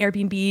staying in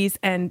Airbnbs,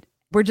 and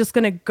we're just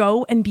going to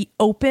go and be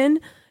open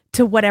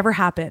to whatever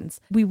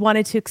happens. We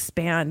wanted to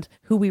expand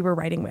who we were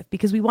writing with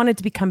because we wanted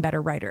to become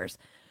better writers.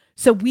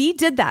 So we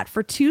did that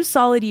for 2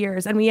 solid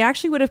years, and we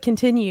actually would have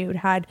continued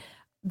had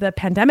the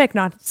pandemic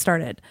not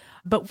started.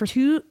 But for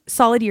 2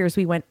 solid years,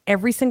 we went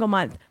every single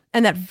month.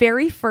 And that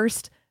very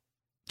first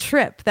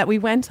trip that we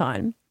went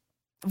on,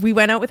 we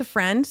went out with a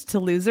friend to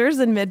Losers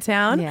in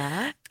Midtown.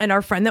 Yeah. And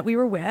our friend that we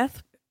were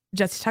with,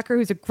 Jesse Tucker,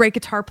 who's a great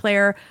guitar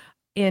player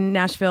in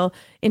Nashville,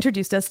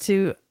 introduced us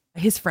to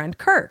his friend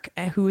Kirk,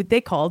 who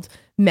they called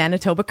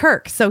Manitoba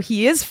Kirk. So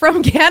he is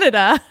from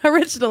Canada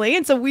originally.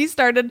 And so we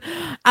started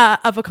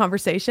up a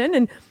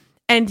conversation,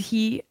 and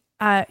he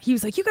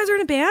was like, you guys are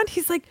in a band?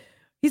 He's like,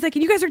 and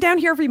you guys are down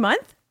here every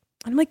month?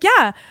 I'm like,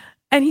 yeah.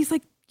 And he's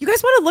like, you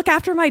guys want to look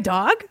after my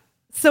dog?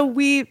 So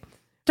we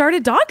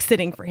started dog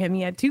sitting for him.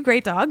 He had 2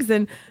 great dogs.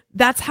 And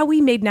that's how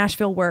we made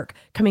Nashville work,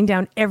 coming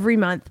down every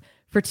month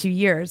for 2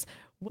 years.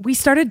 We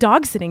started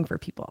dog sitting for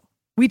people.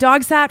 We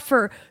dog sat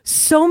for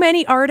so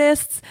many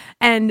artists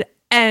and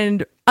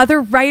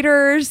other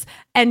writers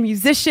and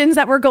musicians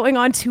that were going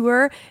on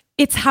tour.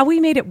 It's how we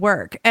made it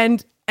work.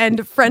 And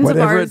friends of ours.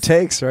 Whatever it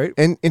takes, right?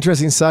 And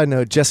interesting side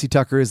note, Jesse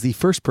Tucker is the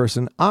first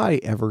person I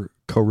ever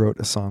co-wrote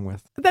a song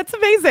with. That's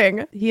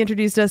amazing. He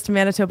introduced us to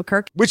Manitoba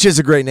Kirk. Which is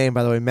a great name,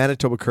 by the way.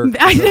 Manitoba Kirk.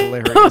 I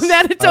Hilarious. know,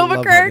 Manitoba I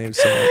love Kirk. That name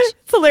so much.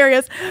 It's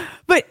hilarious.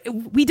 But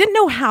we didn't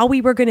know how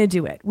we were going to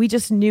do it. We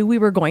just knew we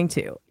were going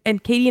to.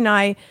 And Katie and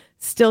I,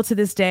 still to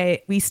this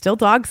day, we still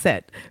dog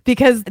sit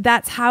because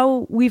that's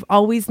how we've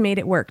always made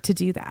it work to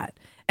do that.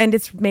 And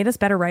it's made us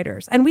better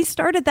writers. And we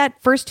started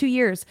that first 2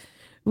 years.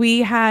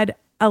 We had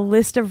a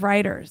list of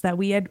writers that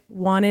we had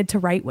wanted to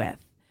write with.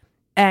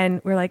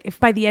 And we're like, if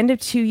by the end of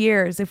 2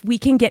 years, if we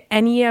can get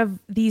any of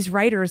these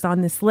writers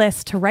on this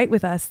list to write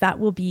with us, that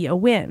will be a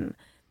win.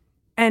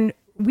 And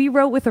we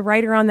wrote with a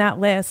writer on that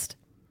list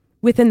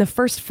within the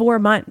first 4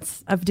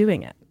 months of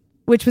doing it,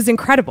 which was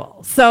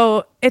incredible.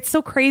 So it's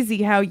so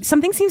crazy how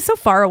something seems so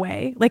far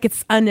away, like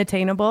it's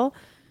unattainable.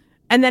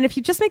 And then if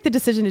you just make the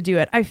decision to do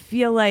it, I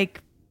feel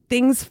like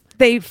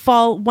they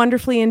fall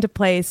wonderfully into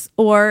place,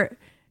 or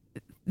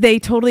they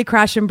totally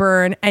crash and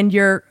burn and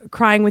you're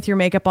crying with your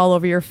makeup all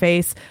over your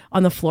face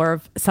on the floor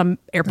of some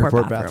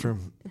airport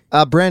bathroom.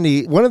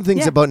 Brandi, one of the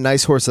things about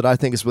Nice Horse that I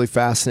think is really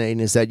fascinating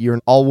is that you're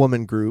an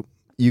all-woman group.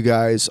 You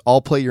guys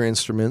all play your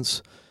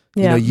instruments.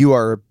 Yeah. You know, you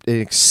are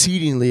an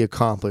exceedingly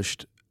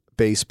accomplished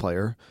bass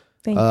player.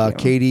 Thank you.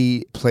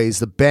 Katie plays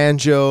the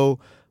banjo.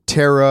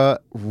 Tara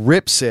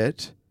rips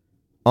it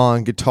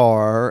on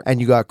guitar.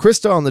 And you got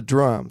Krista on the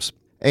drums.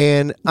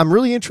 And I'm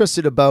really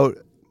interested about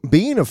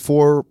being a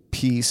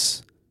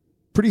 4-piece,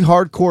 pretty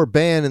hardcore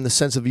band in the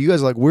sense of you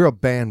guys are like, we're a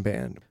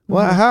band.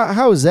 Well,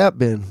 how has that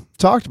been?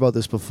 Talked about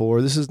this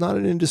before. This is not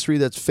an industry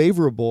that's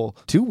favorable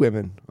to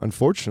women,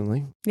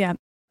 unfortunately. Yeah.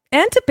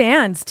 And to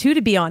bands too,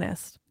 to be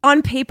honest.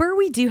 On paper,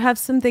 we do have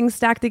some things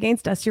stacked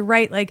against us. You're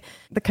right. Like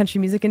the country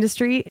music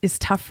industry is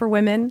tough for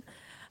women.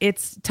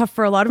 It's tough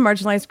for a lot of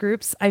marginalized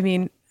groups. I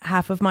mean,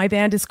 half of my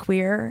band is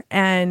queer,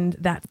 and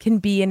that can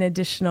be an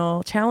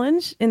additional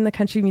challenge in the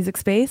country music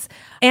space.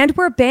 And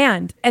we're a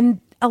band. And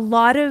a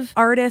lot of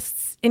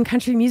artists in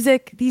country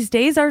music these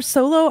days are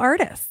solo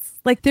artists.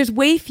 Like there's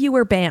way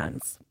fewer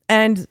bands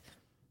and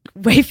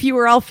way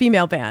fewer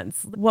all-female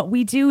bands. What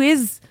we do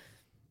is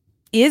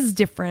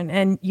different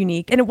and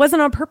unique. And it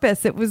wasn't on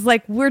purpose. It was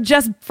like, we're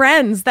just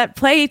friends that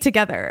play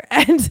together.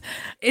 And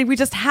we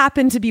just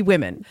happen to be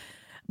women.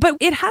 But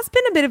it has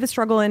been a bit of a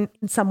struggle in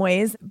some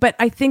ways. But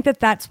I think that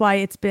that's why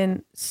it's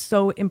been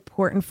so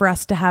important for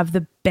us to have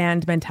the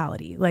band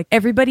mentality. Like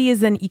everybody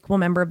is an equal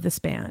member of this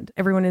band.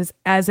 Everyone is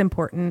as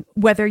important,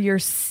 whether you're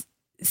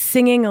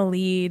singing a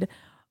lead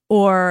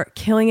or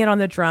killing it on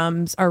the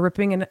drums or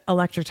ripping an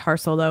electric guitar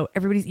solo.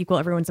 Everybody's equal.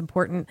 Everyone's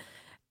important.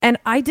 And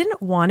I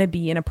didn't want to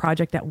be in a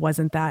project that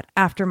wasn't that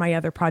after my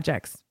other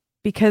projects,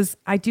 because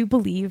I do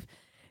believe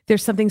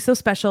there's something so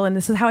special. And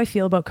this is how I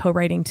feel about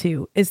co-writing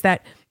too, is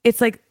that it's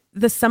like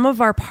the sum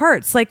of our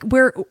parts, like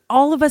we're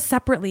all of us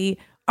separately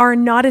are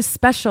not as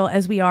special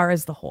as we are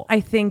as the whole. I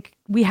think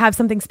we have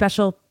something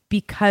special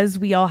because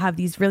we all have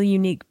these really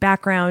unique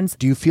backgrounds.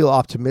 Do you feel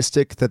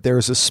optimistic that there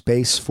is a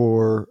space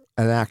for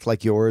an act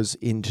like yours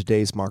in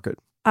today's market?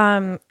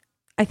 I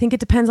think it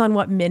depends on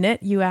what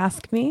minute you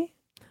ask me.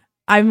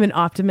 I'm an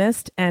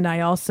optimist. And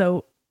I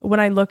also, when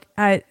I look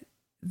at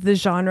the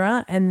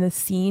genre and the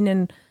scene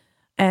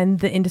and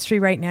the industry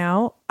right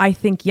now, I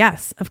think,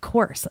 yes, of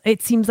course.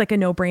 It seems like a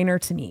no-brainer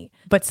to me.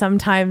 But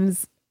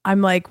sometimes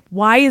I'm like,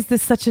 why is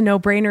this such a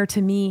no-brainer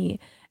to me?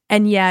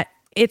 And yet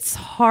it's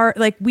hard.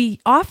 Like, we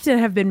often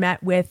have been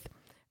met with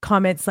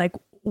comments like,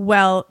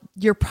 well,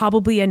 you're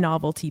probably a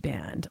novelty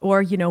band.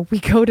 Or, you know, we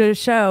go to a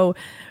show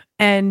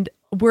and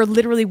we're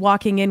literally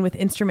walking in with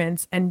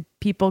instruments and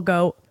people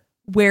go,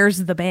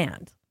 where's the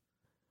band?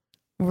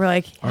 We're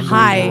like,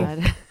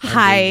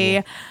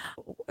 hi.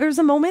 There's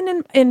a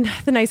moment in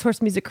the Nice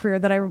Horse music career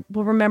that I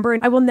will remember,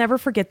 and I will never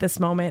forget this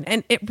moment.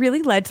 And it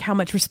really led to how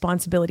much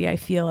responsibility I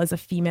feel as a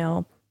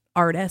female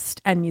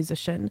artist and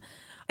musician.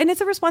 And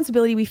it's a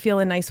responsibility we feel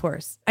in Nice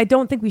Horse. I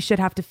don't think we should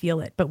have to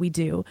feel it, but we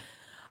do.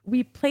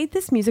 We played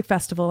this music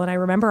festival, and I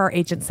remember our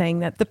agent saying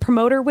that the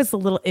promoter was a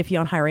little iffy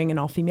on hiring an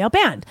all-female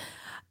band.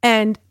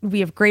 And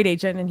we have a great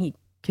agent, and he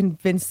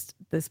convinced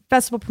this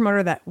festival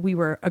promoter that we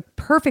were a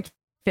perfect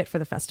fit for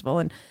the festival.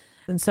 And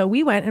so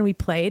we went and we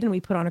played and we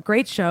put on a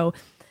great show.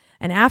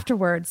 And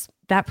afterwards,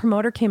 that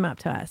promoter came up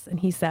to us and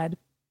he said,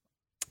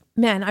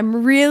 man,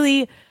 I'm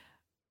really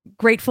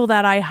grateful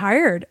that I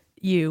hired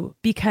you,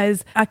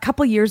 because a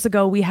couple years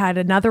ago we had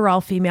another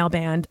all-female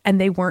band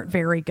and they weren't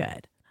very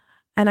good.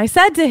 And I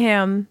said to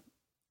him,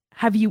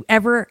 have you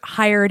ever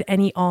hired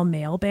any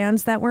all-male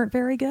bands that weren't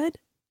very good?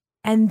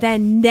 And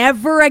then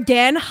never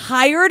again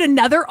hired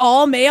another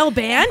all-male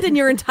band in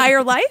your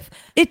entire life?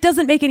 It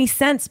doesn't make any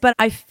sense, but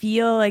I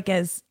feel like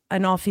as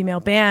an all-female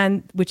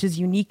band, which is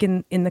unique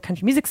in the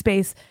country music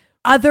space,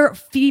 other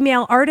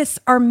female artists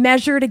are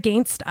measured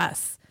against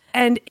us.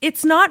 And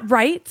it's not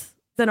right.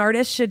 An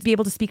artist should be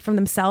able to speak for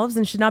themselves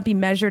and should not be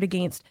measured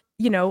against,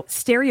 you know,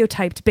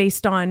 stereotyped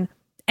based on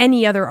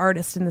any other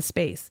artist in the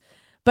space.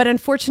 But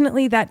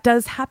unfortunately, that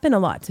does happen a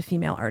lot to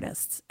female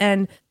artists.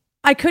 And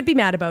I could be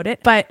mad about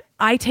it, but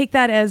I take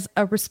that as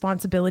a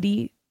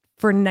responsibility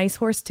for Nice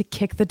Horse to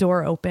kick the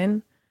door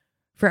open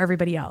for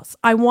everybody else.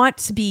 I want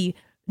to be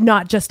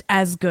not just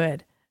as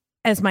good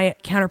as my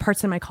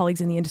counterparts and my colleagues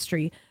in the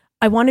industry.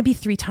 I want to be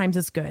 3 times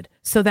as good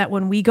so that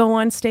when we go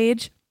on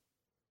stage,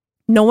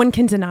 no one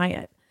can deny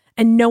it.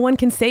 And no one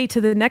can say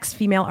to the next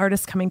female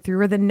artist coming through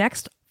or the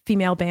next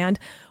female band,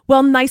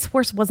 well, Nice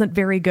Horse wasn't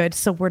very good,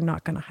 so we're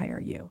not going to hire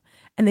you.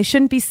 And they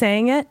shouldn't be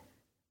saying it,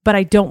 but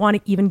I don't want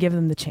to even give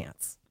them the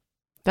chance.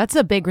 That's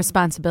a big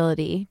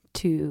responsibility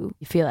to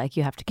feel like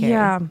you have to carry.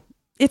 Yeah.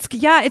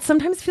 It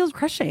sometimes feels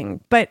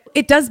crushing, but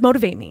it does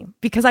motivate me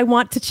because I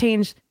want to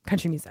change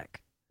country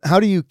music. How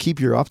do you keep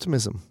your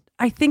optimism?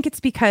 I think it's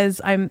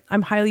because I'm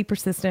highly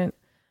persistent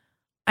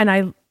and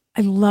I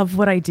love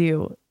what I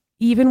do,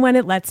 even when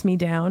it lets me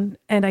down,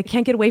 and I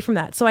can't get away from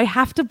that. So I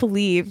have to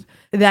believe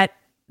that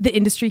the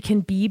industry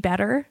can be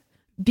better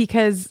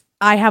because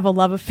I have a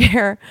love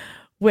affair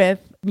with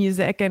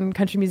music and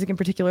country music in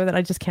particular that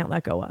I just can't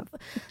let go of.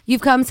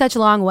 You've come such a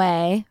long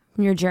way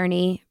from your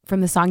journey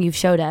from the song you've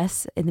showed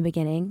us in the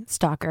beginning,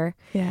 Stalker.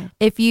 Yeah.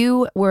 If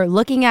you were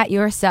looking at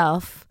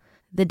yourself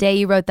the day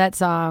you wrote that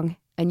song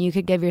and you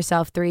could give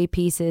yourself 3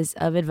 pieces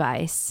of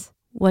advice,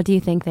 what do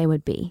you think they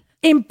would be?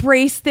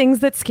 Embrace things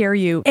that scare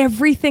you.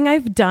 Everything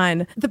I've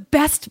done, the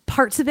best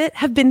parts of it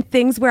have been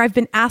things where I've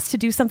been asked to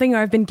do something or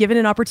I've been given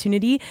an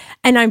opportunity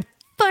and I'm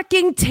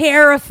fucking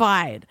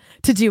terrified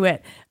to do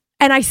it.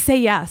 And I say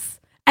yes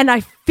and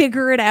I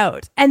figure it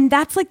out. And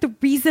that's like the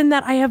reason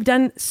that I have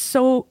done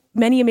so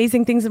many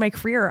amazing things in my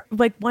career.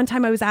 Like one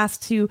time I was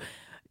asked to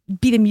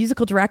be the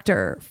musical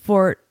director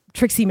for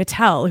Trixie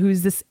Mattel,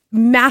 who's this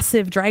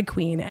massive drag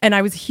queen. And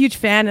I was a huge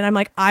fan. And I'm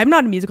like, I'm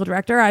not a musical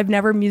director. I've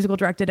never musical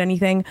directed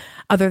anything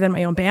other than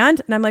my own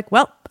band. And I'm like,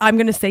 well, I'm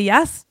going to say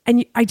yes.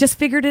 And I just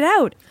figured it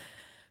out.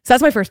 So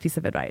that's my first piece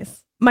of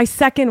advice. My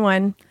second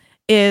one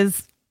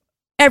is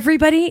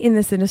everybody in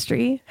this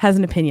industry has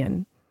an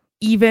opinion,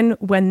 even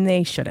when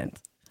they shouldn't.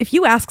 If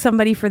you ask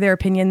somebody for their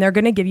opinion, they're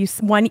going to give you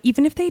one,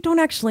 even if they don't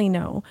actually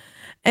know.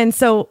 And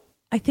so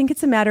I think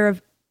it's a matter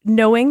of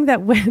knowing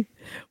that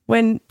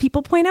when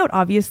people point out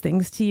obvious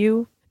things to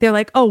you, they're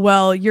like, oh,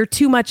 well, you're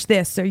too much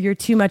this or you're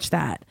too much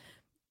that.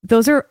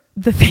 Those are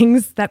the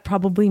things that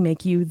probably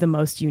make you the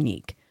most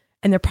unique.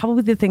 And they're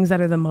probably the things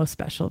that are the most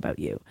special about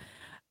you.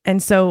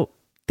 And so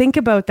think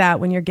about that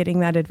when you're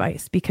getting that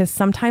advice, because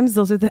sometimes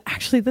those are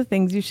actually the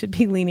things you should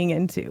be leaning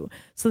into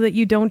so that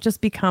you don't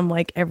just become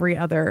like every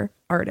other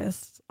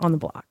artist on the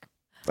block.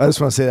 I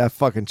just want to say that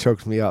fucking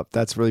choked me up.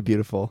 That's really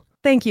beautiful.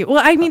 Thank you.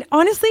 Well, I mean,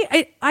 honestly,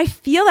 I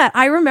feel that.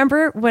 I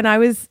remember when I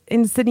was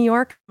in Sydney, New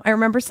York, I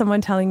remember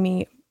someone telling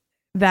me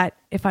that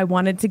if I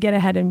wanted to get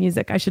ahead in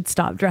music, I should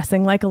stop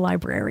dressing like a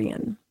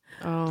librarian.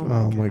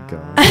 Oh my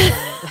God.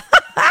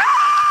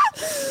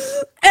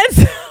 And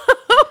so,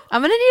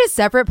 I'm going to need a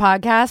separate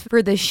podcast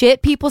for the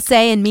shit people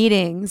say in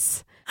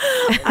meetings.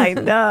 I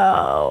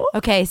know.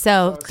 Okay,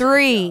 so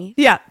 3.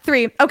 Yeah,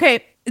 3.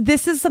 Okay,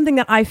 this is something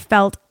that I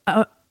felt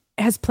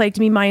has plagued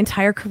me my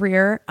entire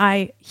career.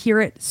 I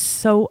hear it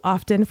so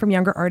often from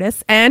younger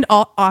artists and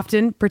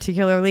often,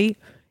 particularly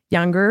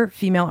younger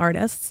female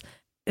artists,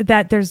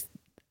 that there's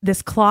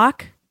this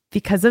clock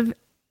because of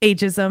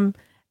ageism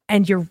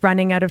and you're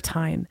running out of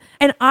time.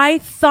 And I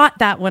thought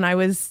that when I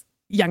was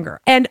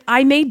younger. And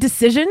I made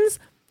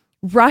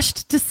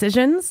rushed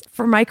decisions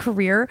for my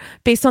career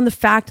based on the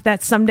fact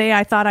that someday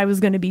I thought I was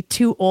going to be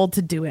too old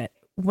to do it.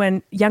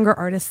 When younger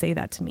artists say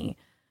that to me,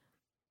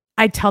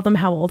 I tell them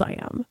how old I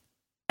am.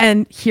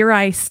 And here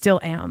I still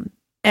am.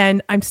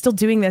 And I'm still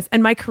doing this.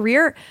 And my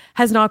career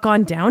has not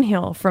gone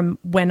downhill from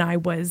when I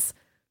was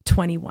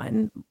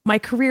 21. My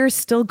career is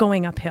still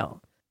going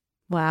uphill.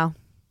 Wow.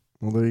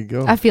 Well, there you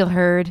go. I feel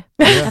heard.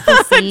 Yeah.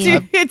 I feel seen.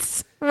 Dude,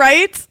 it's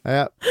right.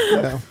 Yeah.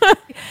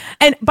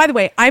 And by the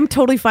way, I'm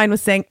totally fine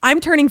with saying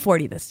I'm turning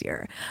 40 this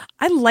year.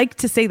 I like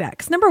to say that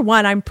because number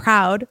one, I'm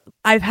proud.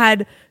 I've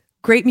had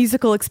great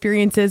musical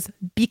experiences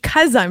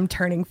because I'm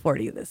turning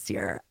 40 this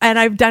year. And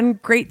I've done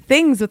great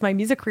things with my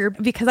music career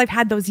because I've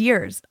had those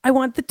years. I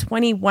want the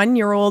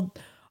 21-year-old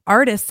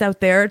artists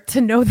out there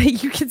to know that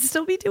you can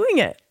still be doing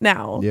it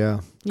now. Yeah.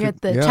 You're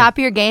at the top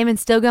of your game and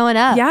still going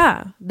up.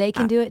 Yeah. They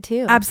can do it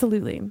too.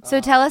 Absolutely.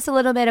 So tell us a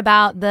little bit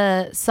about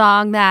the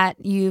song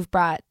that you've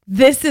brought.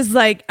 This is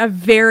like a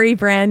very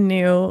brand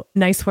new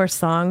Nice Horse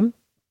song,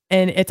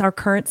 and it's our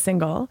current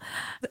single.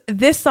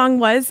 This song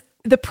was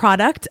the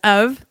product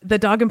of the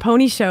Dog and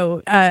Pony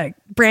Show,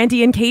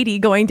 Brandi and Katie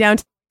going down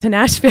to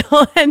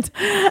Nashville and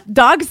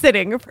dog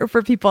sitting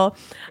for people.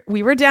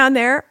 We were down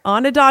there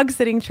on a dog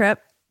sitting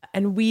trip,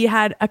 and we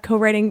had a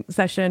co-writing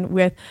session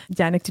with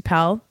Danik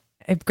Dupel,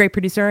 a great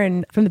producer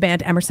and from the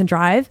band Emerson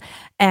Drive,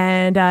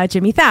 and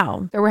Jimmy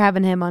Thau. Or we're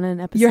having him on an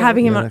episode. You're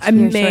having him on.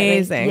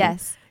 Amazing.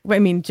 Yes. I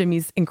mean,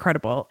 Jimmy's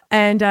incredible.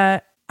 And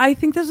I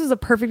think this was a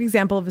perfect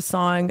example of a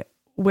song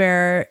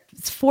where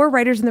it's 4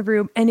 writers in the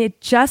room, and it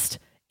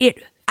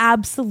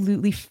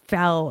absolutely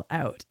fell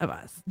out of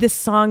us. This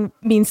song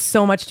means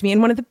so much to me.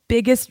 And one of the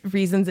biggest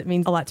reasons it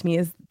means a lot to me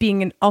is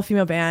being an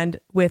all-female band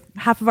with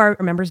half of our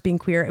members being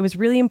queer. It was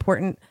really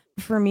important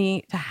for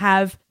me to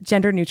have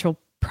gender-neutral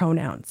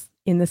pronouns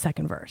in the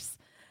second verse.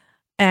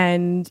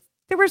 And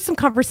there were some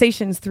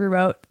conversations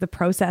throughout the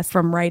process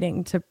from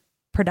writing to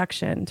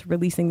production to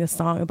releasing this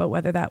song about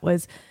whether that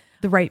was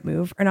the right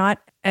move or not.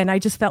 And I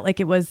just felt like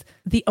it was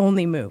the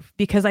only move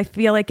because I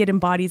feel like it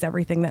embodies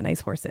everything that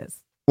Nice Horse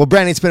is. Well,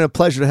 Brandi, it's been a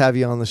pleasure to have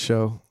you on the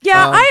show.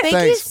 Yeah, thank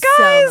you guys,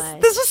 so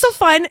much. this was so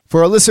fun.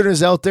 For our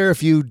listeners out there,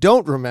 if you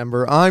don't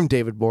remember, I'm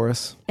David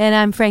Boris. And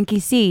I'm Frankie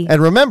C.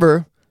 And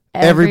remember,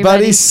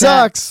 everybody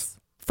sucks.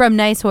 From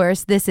Nice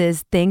Horse, this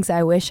is Things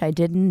I Wish I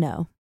Didn't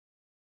Know.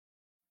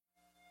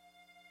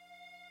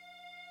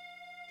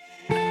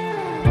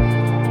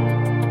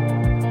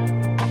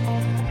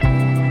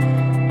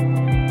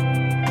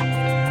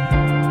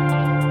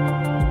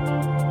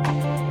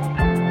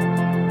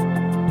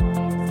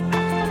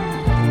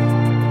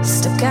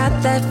 Still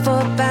got that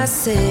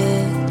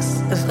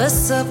 4x6 of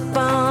us up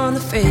on the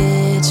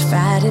fridge.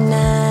 Friday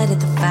night at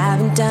the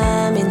 5 and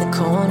Dime in the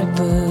corner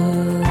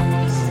booth.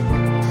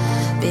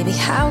 Baby,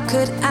 how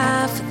could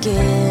I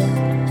forget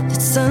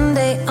that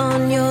Sunday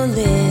on your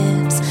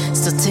lips?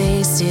 Still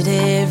taste it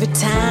every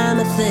time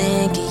I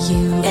think of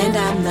you. And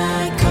I'm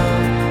like,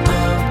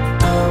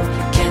 oh,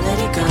 can't let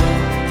it go.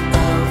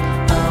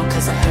 Oh,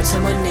 'cause I heard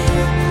someone new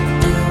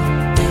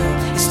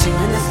is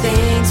doing the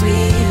things we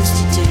used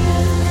to do.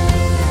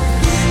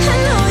 I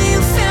know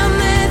you found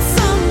that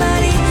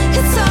somebody.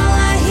 It's all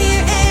I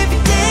hear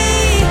every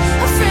day.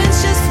 Our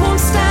friends just won't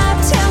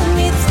stop telling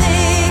me the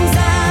things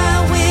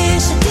I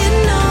wish I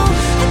didn't know.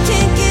 I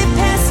can't get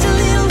past a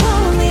little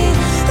lonely.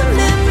 The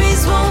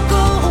memories won't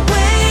go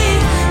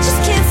away. Just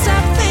can't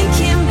stop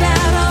thinking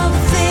about all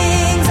the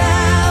things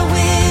I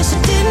wish I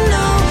didn't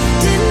know.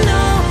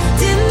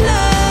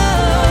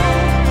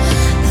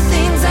 The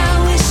things I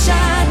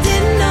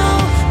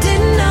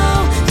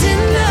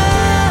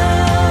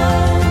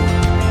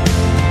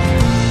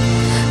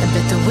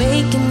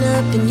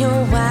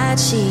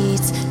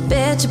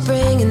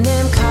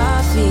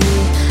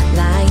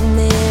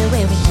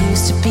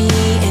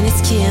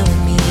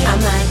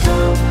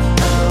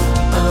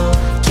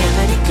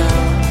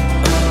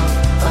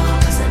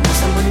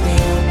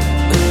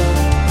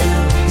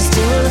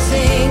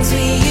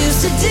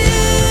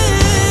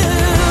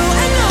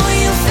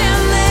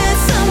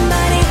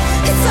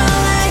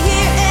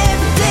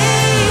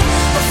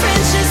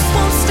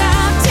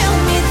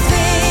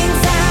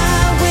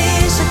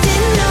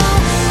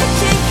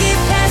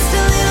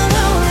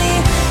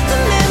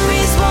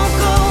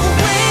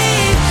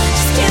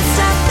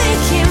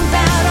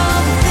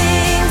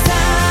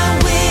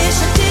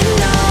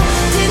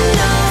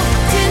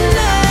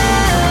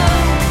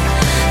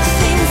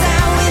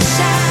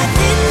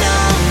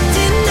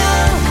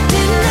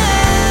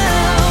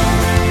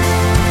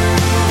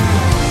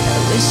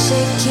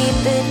they'd keep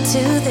it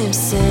to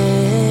themselves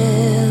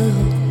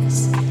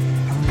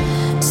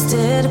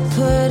instead of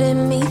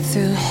putting me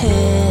through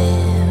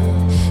hell.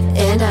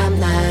 And I'm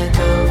like,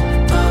 oh,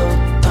 oh,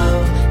 oh,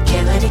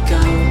 can't let it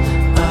go.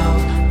 Oh,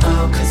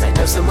 oh, 'cause I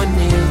know someone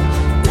new.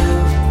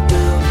 Ooh,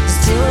 ooh,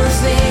 still the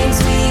things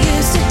we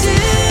used to do.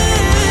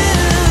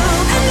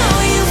 I know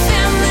you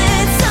found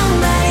that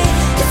somebody.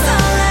 It's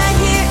all I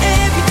hear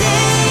every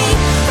day.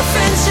 My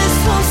friends just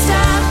won't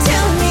stop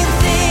telling me the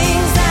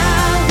things I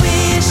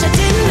wish I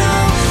didn't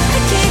know. I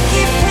can't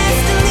get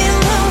past a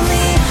little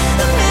lonely.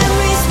 The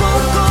memories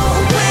won't go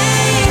away.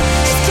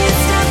 Just can't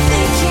stop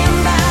thinking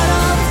about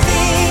all the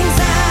things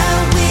I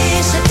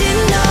wish I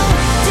didn't know,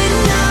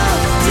 didn't know,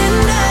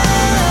 didn't know.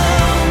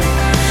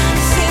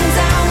 The things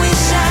I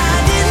wish I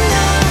didn't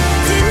know,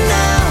 didn't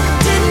know,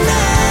 didn't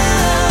know.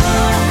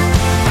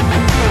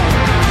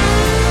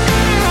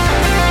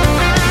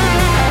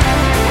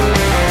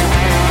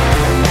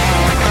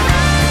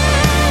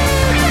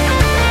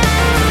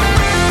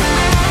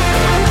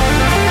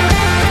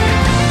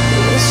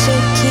 Wish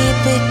they'd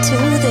keep it to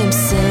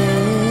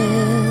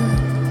themselves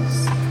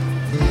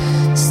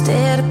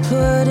instead of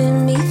putting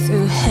me